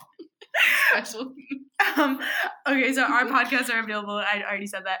 different special. Okay, so our podcasts are available. I already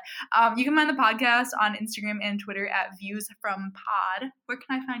said that. You can find the podcast on Instagram and Twitter at viewsfrompod. Where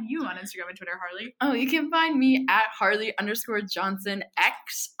can I find you on Instagram and Twitter, Harley? Oh, you can find me at Harley_Johnson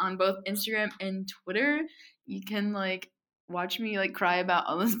X on both Instagram and Twitter. You can watch me cry about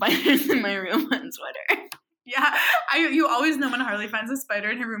all the spiders in my room on Twitter. Yeah, you always know when Harley finds a spider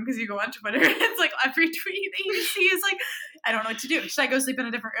in her room because you go on Twitter. It's like every tweet that you see is like, I don't know what to do. Should I go sleep in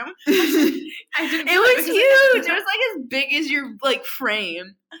a different room? It was huge. It was as big as your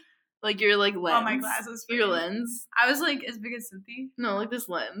frame, your lens. Oh, my glasses. Your lens. I was as big as Cynthia. No, this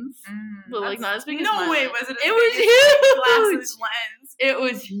lens, but not as big as no mine. way was it. It was huge. Glasses lens. It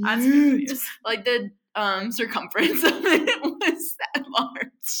was huge. The circumference of it was that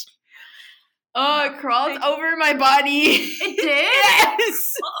large. Oh, it crawled over my body. It did?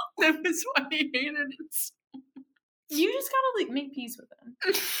 Yes. That was why I hated it. You just gotta make peace with them.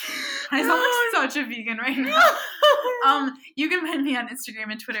 I sound like such a vegan right now. You can find me on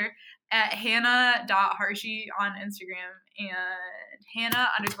Instagram and Twitter at Hannah.Harshey on Instagram and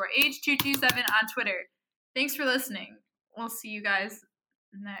Hannah_H227 on Twitter. Thanks for listening. We'll see you guys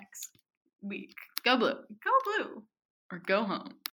next week. Go blue. Go blue. Or go home.